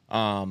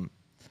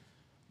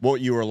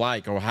 what you were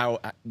like, or how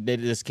they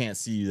just can't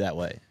see you that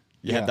way.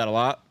 You have that a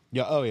lot?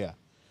 Yeah. Oh, yeah.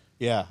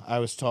 Yeah. I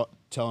was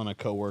telling a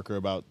coworker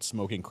about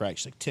smoking crack.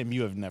 She's like, "Tim,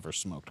 you have never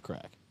smoked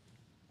crack."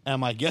 And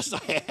I'm like, "Yes,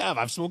 I have.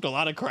 I've smoked a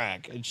lot of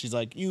crack." And she's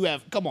like, "You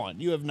have? Come on.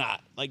 You have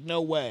not. Like,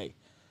 no way."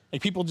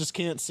 Like, people just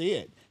can't see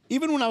it.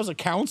 Even when I was a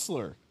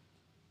counselor,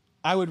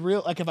 I would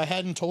if I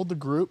hadn't told the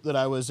group that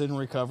I was in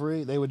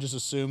recovery, they would just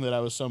assume that I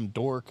was some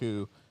dork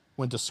who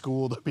went to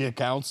school to be a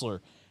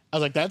counselor. I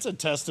was like, that's a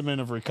testament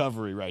of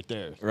recovery right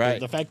there. Right.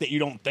 The fact that you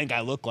don't think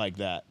I look like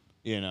that,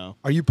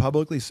 Are you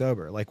publicly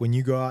sober? Like, when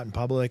you go out in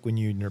public, when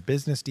you're in your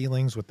business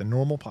dealings with the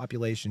normal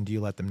population, do you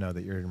let them know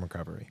that you're in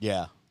recovery?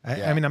 Yeah.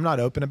 I mean, I'm not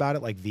open about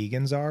it like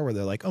vegans are, where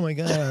they're like, "Oh my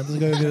God, let's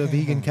go to a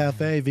vegan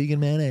cafe, vegan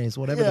mayonnaise,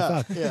 whatever the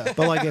fuck." Yeah.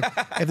 But like,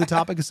 if the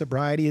topic of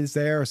sobriety is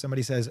there, or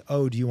somebody says,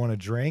 "Oh, do you want a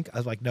drink?" I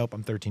was like, "Nope,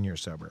 I'm 13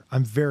 years sober."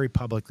 I'm very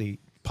public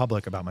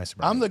about my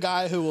sobriety. I'm the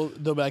guy they'll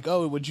be like,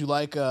 "Oh, would you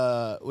like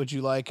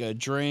a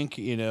drink?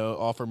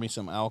 Offer me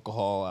some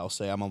alcohol." I'll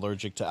say I'm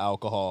allergic to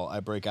alcohol. I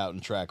break out in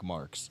track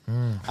marks.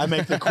 I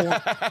make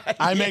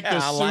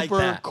the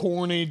super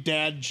corny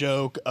dad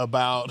joke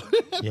about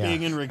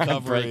being in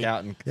recovery. Break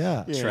out and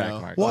track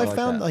marks. Well, I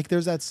found like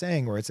there's that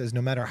saying where it says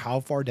no matter how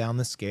far down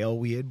the scale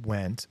we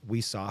went, we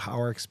saw how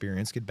our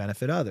experience could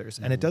benefit others.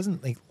 And it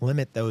doesn't like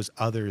limit those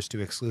others to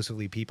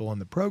exclusively people in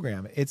the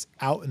program. It's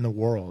out in the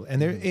world.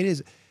 And it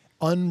is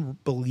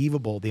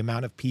unbelievable the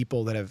amount of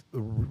people that have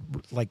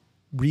like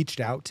reached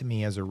out to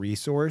me as a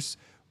resource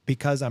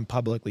because I'm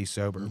publicly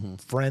sober.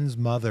 Friends'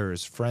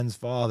 mothers, friends'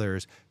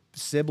 fathers,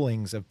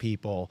 siblings of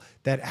people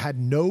that had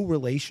no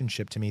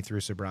relationship to me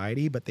through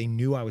sobriety, but they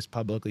knew I was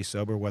publicly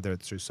sober, whether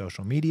it's through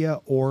social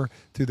media or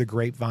through the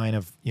grapevine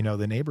of,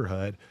 the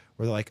neighborhood,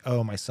 where they're like,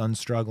 "Oh, my son's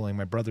struggling,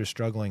 my brother's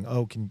struggling.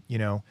 Oh, can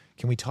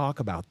we talk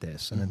about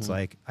this?" And it's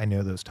like, I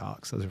know those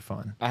talks. Those are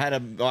fun. I had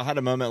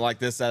a moment like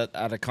this at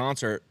a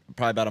concert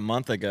probably about a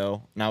month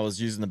ago, and I was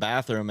using the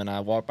bathroom, and I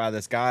walked by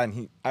this guy,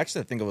 and I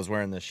think I was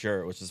wearing this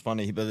shirt, which is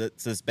funny, but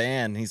it's this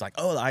band, and he's like,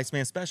 "Oh, the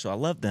Iceman Special, I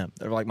love them.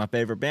 They're like my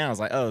favorite band." I was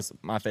like, "Oh, it's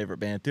my favorite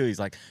band too." He's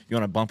like, "You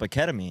want a bump of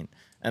ketamine?"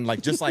 And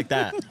like, just like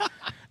that.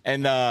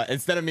 And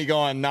instead of me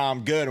going, "No,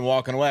 I'm good," and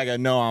walking away, I go,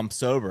 "No, I'm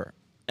sober."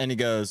 And he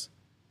goes,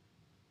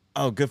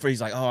 oh, good for you.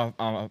 He's like, oh,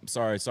 I'm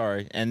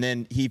sorry. And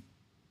then he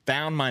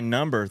found my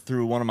number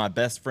through one of my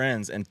best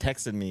friends and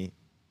texted me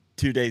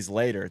 2 days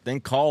later, then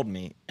called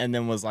me and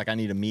then was like, I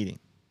need a meeting,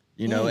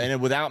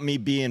 and without me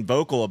being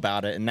vocal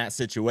about it in that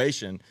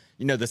situation,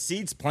 the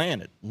seed's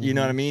planted, you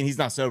know what I mean? He's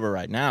not sober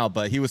right now,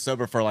 but he was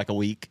sober for like a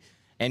week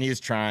and he was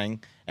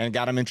trying and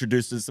got him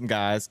introduced to some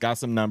guys, got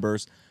some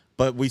numbers,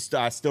 but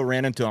I still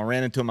ran into him. I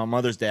ran into him on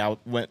Mother's Day. I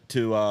went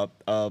to,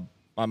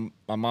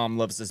 my mom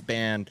loves this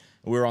band.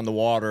 We were on the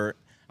water.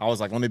 I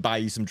was like, let me buy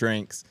you some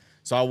drinks.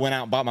 So I went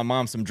out and bought my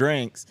mom some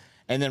drinks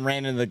and then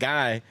ran into the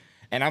guy.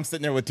 And I'm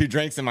sitting there with 2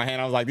 drinks in my hand.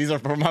 I was like, these are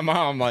for my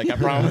mom. Like, I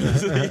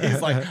promise.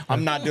 He's like,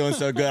 I'm not doing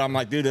so good. I'm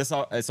like, dude,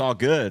 it's all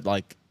good.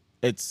 Like,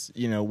 it's,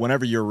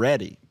 whenever you're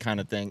ready kind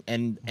of thing.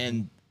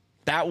 And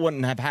that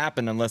wouldn't have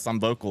happened unless I'm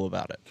vocal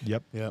about it.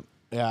 Yep.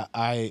 Yeah,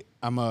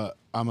 I'm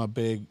a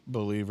big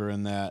believer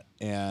in that.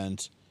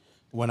 And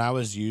when I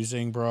was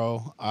using,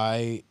 bro,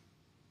 I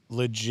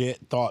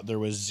legit thought there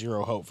was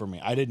zero hope for me.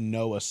 I didn't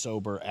know a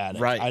sober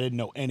addict. Right. I didn't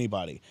know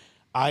anybody.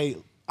 I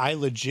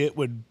legit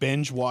would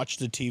binge watch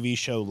the TV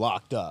show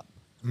Locked Up,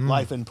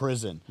 Life in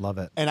Prison. Love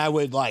it. And I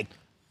would like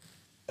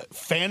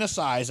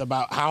fantasize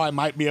about how I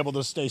might be able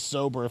to stay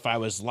sober if I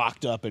was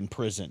locked up in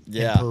prison.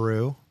 Yeah. In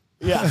Peru.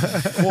 Yeah.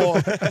 Well,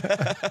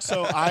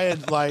 so I had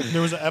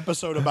there was an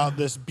episode about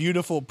this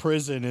beautiful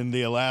prison in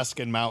the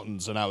Alaskan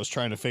mountains, and I was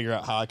trying to figure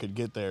out how I could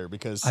get there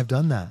because I've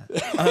done that.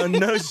 Oh,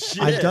 no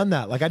shit. I've done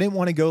that. Like, I didn't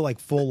want to go like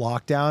full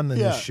lockdown in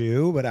Yeah. the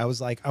shoe, but I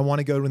was like, I want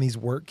to go to these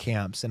work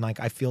camps, and like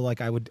I feel like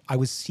I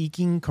was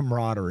seeking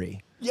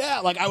camaraderie. yeah,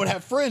 like I would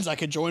have friends. I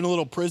could join a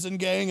little prison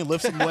gang and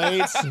lift some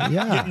weights,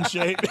 Yeah. get in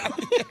shape.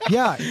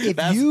 Yeah, if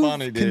That's you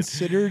funny, dude.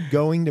 considered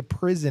going to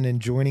prison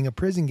and joining a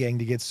prison gang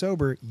to get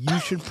sober, you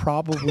should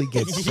probably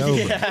get sober.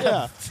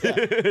 Yeah.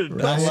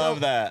 Dude, I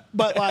love that.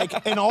 But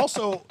and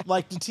also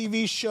like the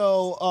TV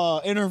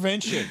show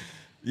Intervention.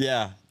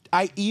 Yeah.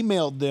 I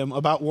emailed them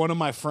about one of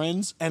my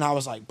friends, and I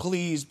was like,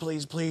 please,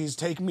 please, please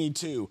take me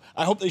too.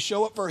 I hope they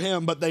show up for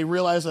him, but they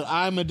realize that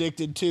I'm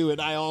addicted too, and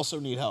I also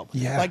need help.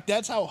 Yeah. Like,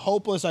 that's how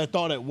hopeless I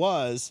thought it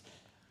was.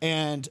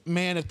 And,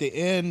 man, at the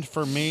end,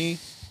 for me,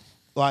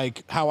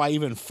 like, how I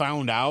even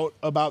found out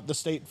about the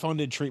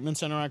state-funded treatment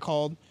center I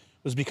called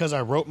was because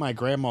I wrote my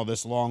grandma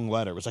this long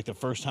letter. It was, like, the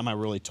first time I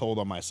really told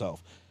on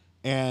myself.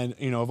 And,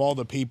 of all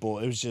the people,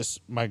 it was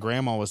just my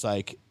grandma was,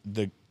 like,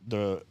 the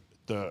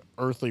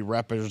earthly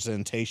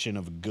representation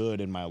of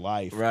good in my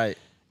life. Right.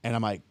 And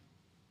I'm like,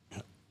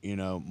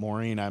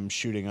 Maureen, I'm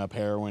shooting up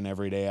heroin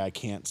every day. I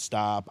can't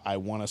stop. I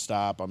want to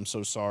stop. I'm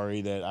so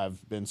sorry that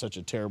I've been such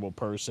a terrible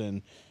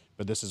person,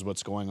 but this is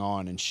what's going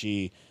on. And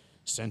she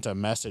sent a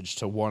message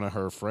to one of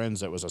her friends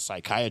that was a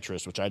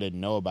psychiatrist, which I didn't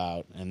know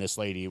about. And this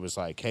lady was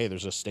like, hey,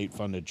 there's a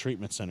state-funded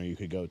treatment center you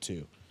could go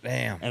to.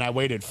 Damn. And I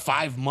waited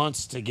 5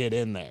 months to get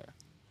in there.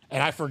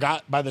 And I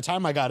forgot, by the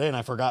time I got in,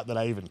 I forgot that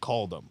I even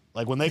called them.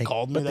 Like, when they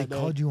called me But that they day.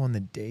 called you on the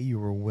day you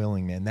were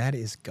willing, man. That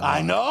is God.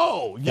 I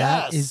know.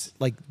 Yes. That is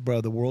like,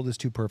 bro, the world is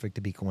too perfect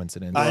to be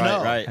coincidence. I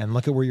know. Right. And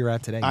look at where you're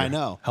at today. I You're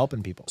know.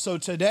 helping people. So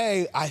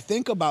today, I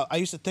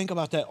used to think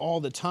about that all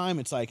the time.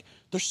 It's like,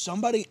 there's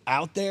somebody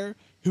out there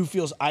who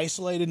feels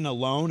isolated and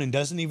alone and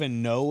doesn't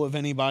even know of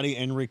anybody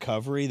in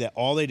recovery, that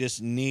all they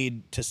just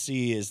need to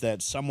see is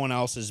that someone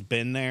else has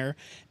been there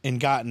and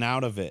gotten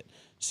out of it.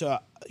 So,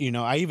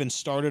 I even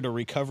started a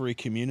recovery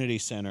community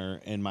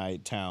center in my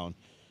town,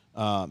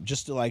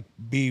 just to like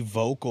be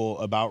vocal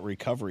about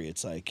recovery.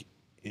 It's like,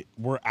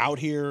 we're out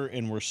here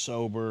and we're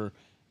sober,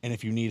 and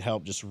if you need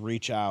help, just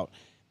reach out.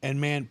 And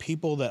man,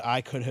 people that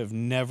I could have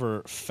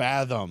never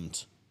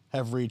fathomed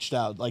have reached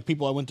out. Like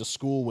people I went to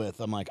school with,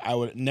 I'm like, I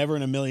would never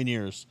in a million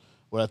years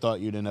would I thought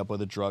you'd end up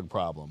with a drug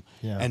problem.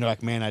 Yeah. And they're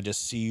like, man, I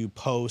just see you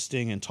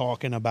posting and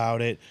talking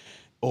about it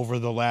over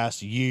the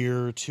last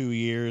year, 2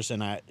 years.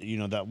 And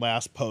that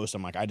last post,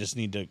 I'm like, I just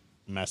need to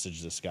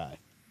message this guy.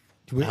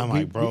 I'm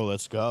like, bro,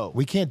 let's go.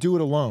 We can't do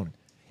it alone.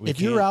 If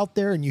you're can't. out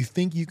there and you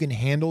think you can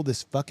handle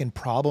this fucking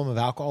problem of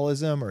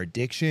alcoholism or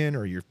addiction,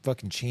 or you're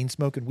fucking chain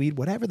smoking weed,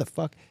 whatever the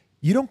fuck,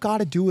 you don't got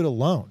to do it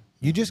alone.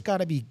 You just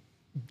got to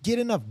get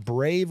enough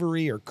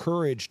bravery or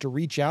courage to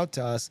reach out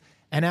to us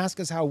and ask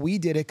us how we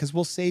did it, because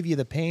we'll save you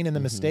the pain and the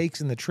mistakes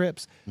and the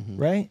trips,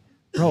 right?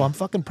 Bro, I'm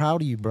fucking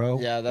proud of you, bro.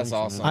 Yeah, that's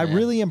awesome. I man.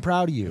 really am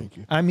proud of you.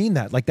 I mean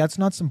that. Like, that's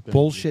not some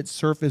bullshit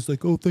surface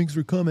like, oh, thanks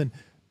for coming.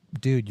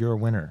 Dude, you're a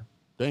winner.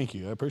 Thank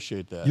you. I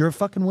appreciate that. You're a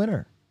fucking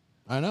winner.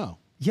 I know.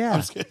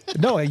 Yeah.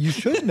 No, you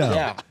should know.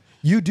 Yeah.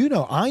 You do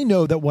know. I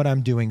know that what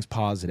I'm doing is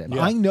positive.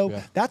 Yeah, I know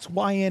yeah. that's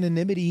why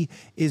anonymity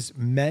is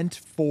meant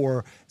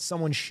for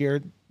someone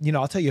shared.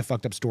 I'll tell you a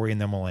fucked up story and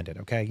then we'll end it,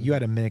 okay? You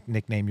had a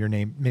nickname. Your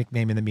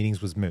nickname in the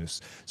meetings was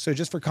Moose. So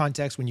just for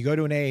context, when you go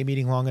to an AA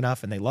meeting long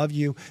enough and they love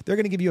you, they're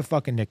going to give you a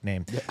fucking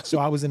nickname. Yeah. So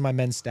I was in my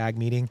men's stag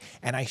meeting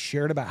and I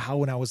shared about how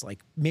when I was like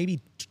maybe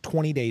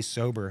 20 days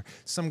sober,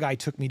 some guy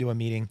took me to a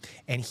meeting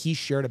and he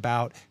shared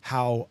about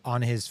how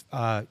on his,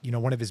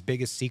 one of his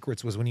biggest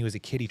secrets was when he was a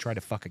kid, he tried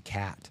to fuck a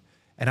cat.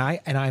 And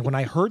I when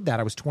I heard that,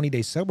 I was 20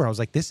 days sober. I was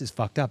like, this is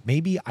fucked up.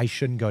 Maybe I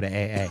shouldn't go to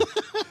AA.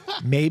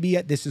 Maybe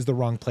this is the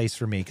wrong place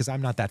for me because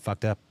I'm not that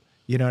fucked up.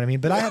 You know what I mean?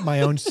 But I had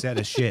my own set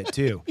of shit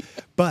too.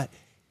 But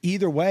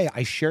either way,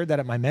 I shared that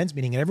at my men's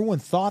meeting, and everyone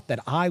thought that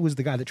I was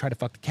the guy that tried to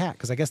fuck the cat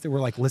because I guess they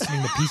were like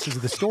listening to pieces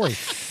of the story.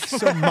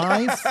 So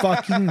my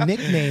fucking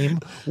nickname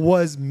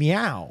was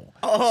Meow.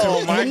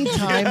 Oh, so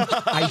anytime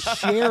I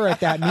share at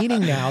that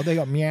meeting now, they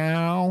go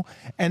meow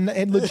and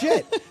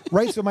legit,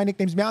 right? So my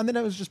nickname's Meow, and then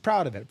I was just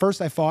proud of it.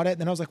 First I fought it, and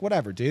then I was like,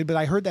 whatever, dude. But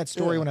I heard that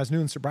story when I was new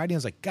in sobriety, and I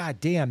was like,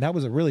 God damn, that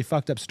was a really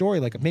fucked up story.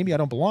 Like maybe I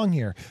don't belong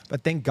here.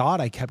 But thank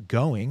God I kept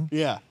going.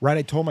 Yeah. Right.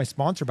 I told my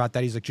sponsor about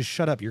that. He's like, just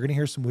shut up. You're gonna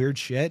hear some weird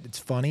shit. It's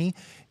funny.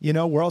 You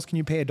know, where else can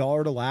you pay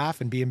 $1 to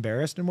laugh and be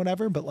embarrassed and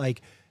whatever? But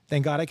like,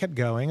 thank God I kept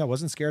going. I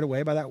wasn't scared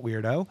away by that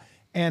weirdo.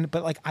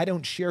 But like, I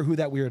don't share who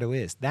that weirdo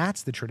is.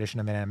 That's the tradition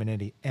of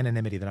anonymity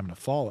that I'm going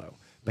to follow.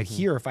 But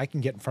here, if I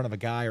can get in front of a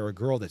guy or a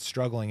girl that's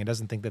struggling and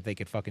doesn't think that they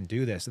could fucking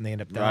do this, and they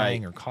end up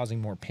dying or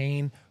causing more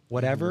pain,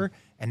 whatever,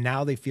 and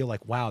now they feel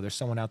like, wow, there's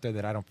someone out there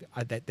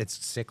that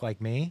that's sick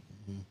like me,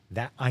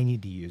 that I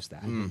need to use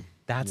that.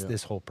 That's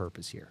this whole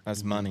purpose here.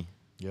 That's money.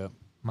 Yep.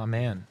 My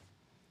man.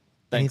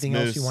 Thanks, Anything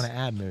else Moose. you want to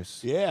add,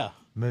 Moose? Yeah.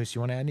 Moose,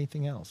 you want to add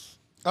anything else?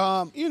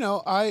 You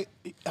know, I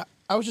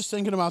was just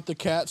thinking about the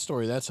cat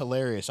story. That's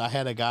hilarious. I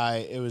had a guy,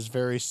 it was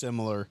very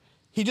similar.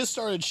 He just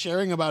started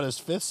sharing about his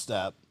fifth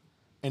step,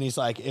 and he's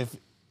like,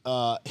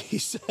 he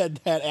said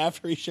that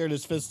after he shared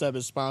his fifth step,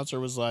 his sponsor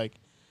was like,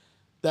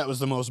 that was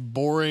the most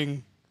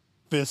boring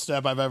fifth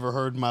step I've ever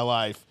heard in my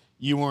life.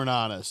 You weren't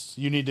honest.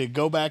 You need to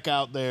go back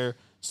out there,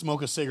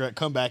 smoke a cigarette,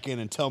 come back in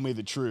and tell me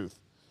the truth.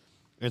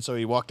 And so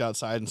he walked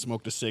outside and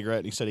smoked a cigarette,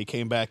 and he said he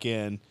came back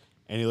in,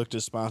 and he looked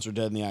his sponsor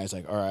dead in the eye. He's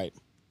like, all right,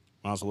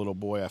 when I was a little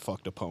boy, I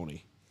fucked a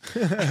pony.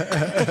 And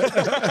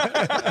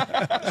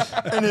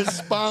his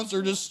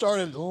sponsor just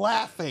started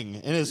laughing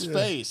in his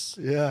face.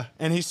 Yeah.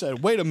 And he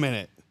said, wait a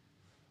minute.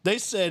 They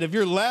said, if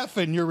you're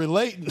laughing, you're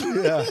relating.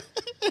 Yeah.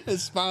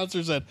 His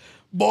sponsor said,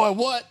 boy,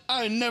 what?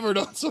 I ain't never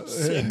done some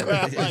sick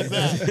crap like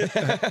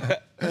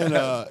that. and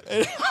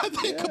I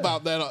think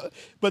about that.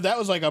 But that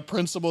was like a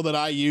principle that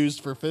I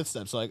used for fifth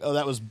steps. Like, oh,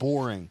 that was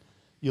boring.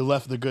 You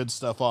left the good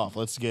stuff off.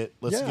 Let's get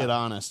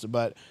honest.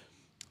 But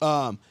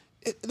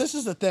this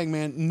is the thing,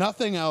 man.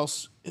 Nothing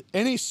else,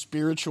 any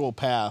spiritual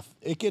path,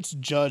 it gets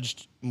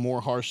judged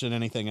more harsh than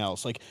anything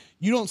else. Like,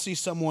 you don't see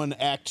someone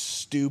act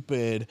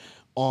stupid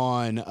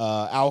on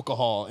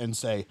alcohol and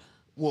say,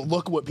 well,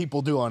 look what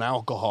people do on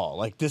alcohol.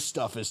 Like, this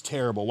stuff is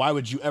terrible. Why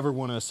would you ever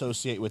want to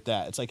associate with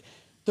that? It's like,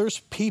 there's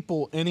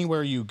people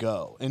anywhere you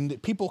go,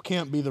 and people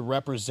can't be the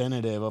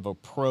representative of a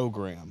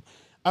program.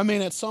 I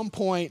mean, at some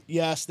point,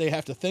 yes, they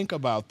have to think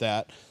about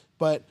that,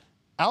 but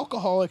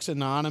Alcoholics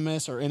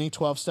Anonymous or any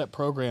 12-step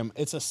program,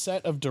 it's a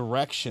set of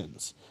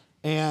directions.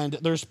 And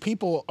there's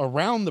people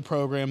around the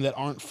program that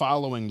aren't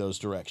following those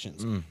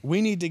directions.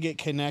 We need to get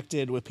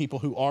connected with people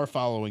who are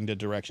following the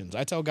directions.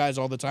 I tell guys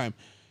all the time,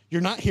 you're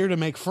not here to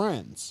make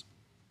friends.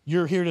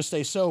 You're here to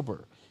stay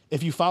sober.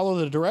 If you follow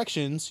the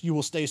directions, you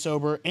will stay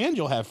sober and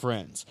you'll have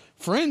friends.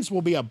 Friends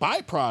will be a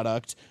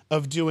byproduct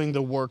of doing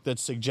the work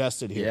that's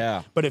suggested here.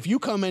 Yeah. But if you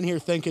come in here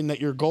thinking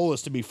that your goal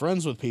is to be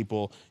friends with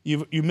people,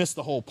 you miss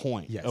the whole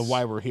point of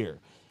why we're here.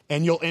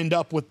 And you'll end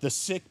up with the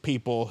sick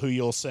people who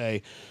you'll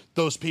say,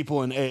 those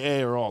people in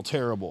AA are all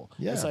terrible.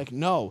 Yeah. It's like,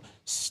 no,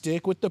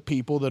 stick with the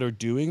people that are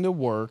doing the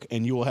work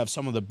and you will have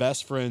some of the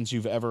best friends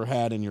you've ever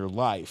had in your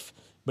life.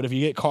 But if you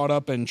get caught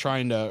up in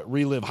trying to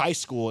relive high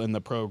school in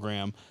the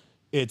program,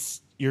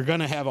 you're going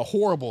to have a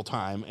horrible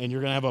time and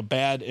you're going to have a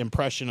bad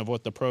impression of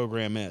what the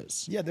program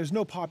is. Yeah, there's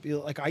no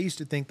popular. Like, I used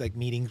to think like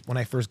meetings when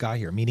I first got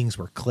here, meetings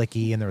were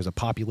cliquey and there was a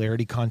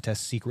popularity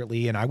contest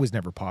secretly, and I was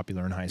never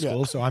popular in high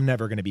school, so I'm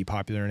never going to be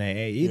popular in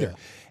AA either. Yeah.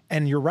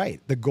 And you're right.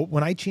 The goal,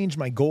 when I changed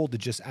my goal to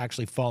just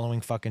actually following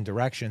fucking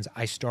directions,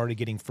 I started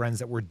getting friends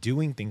that were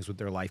doing things with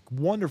their life,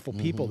 wonderful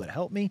people that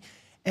helped me,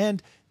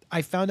 and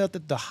I found out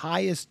that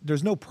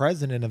there's no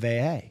president of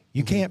AA.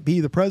 You can't be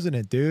the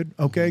president, dude.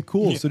 Okay,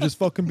 cool. So just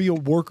fucking be a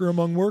worker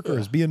among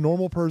workers. Be a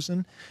normal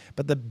person.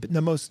 But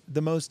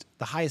the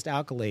highest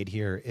accolade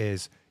here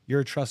is you're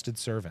a trusted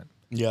servant.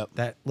 Yep.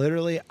 That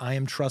literally I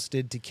am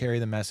trusted to carry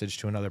the message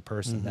to another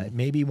person. That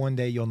maybe one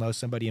day you'll know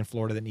somebody in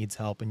Florida that needs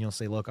help and you'll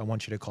say, look, I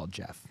want you to call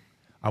Jeff.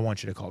 I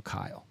want you to call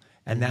Kyle.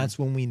 And that's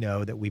when we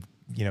know that we've,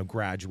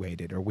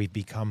 graduated or we've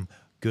become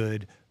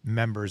good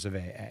members of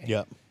AA.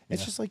 Yep.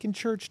 It's just like in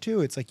church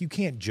too. It's like you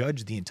can't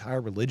judge the entire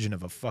religion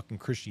of a fucking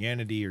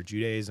Christianity or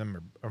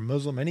Judaism or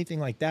Muslim, anything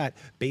like that,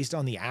 based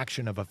on the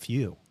action of a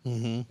few.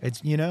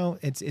 It's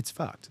it's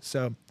fucked.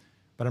 So,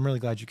 but I'm really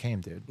glad you came,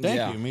 dude.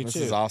 Thank you. Me this too.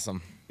 This is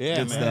awesome. Yeah,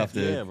 good stuff,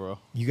 dude. Yeah, bro.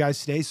 You guys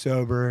stay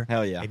sober.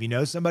 Hell yeah. If you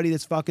know somebody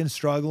that's fucking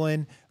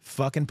struggling,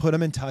 fucking put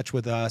them in touch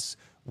with us.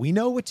 We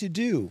know what to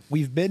do.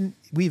 We've been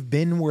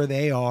where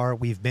they are.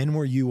 We've been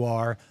where you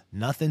are.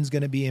 Nothing's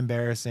gonna be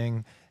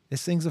embarrassing.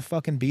 This thing's a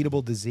fucking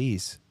beatable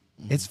disease.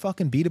 It's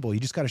fucking beatable. You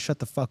just got to shut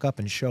the fuck up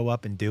and show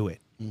up and do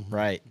it.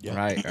 Right. Hell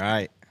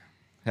There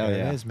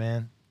yeah. it is,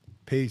 man.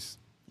 Peace.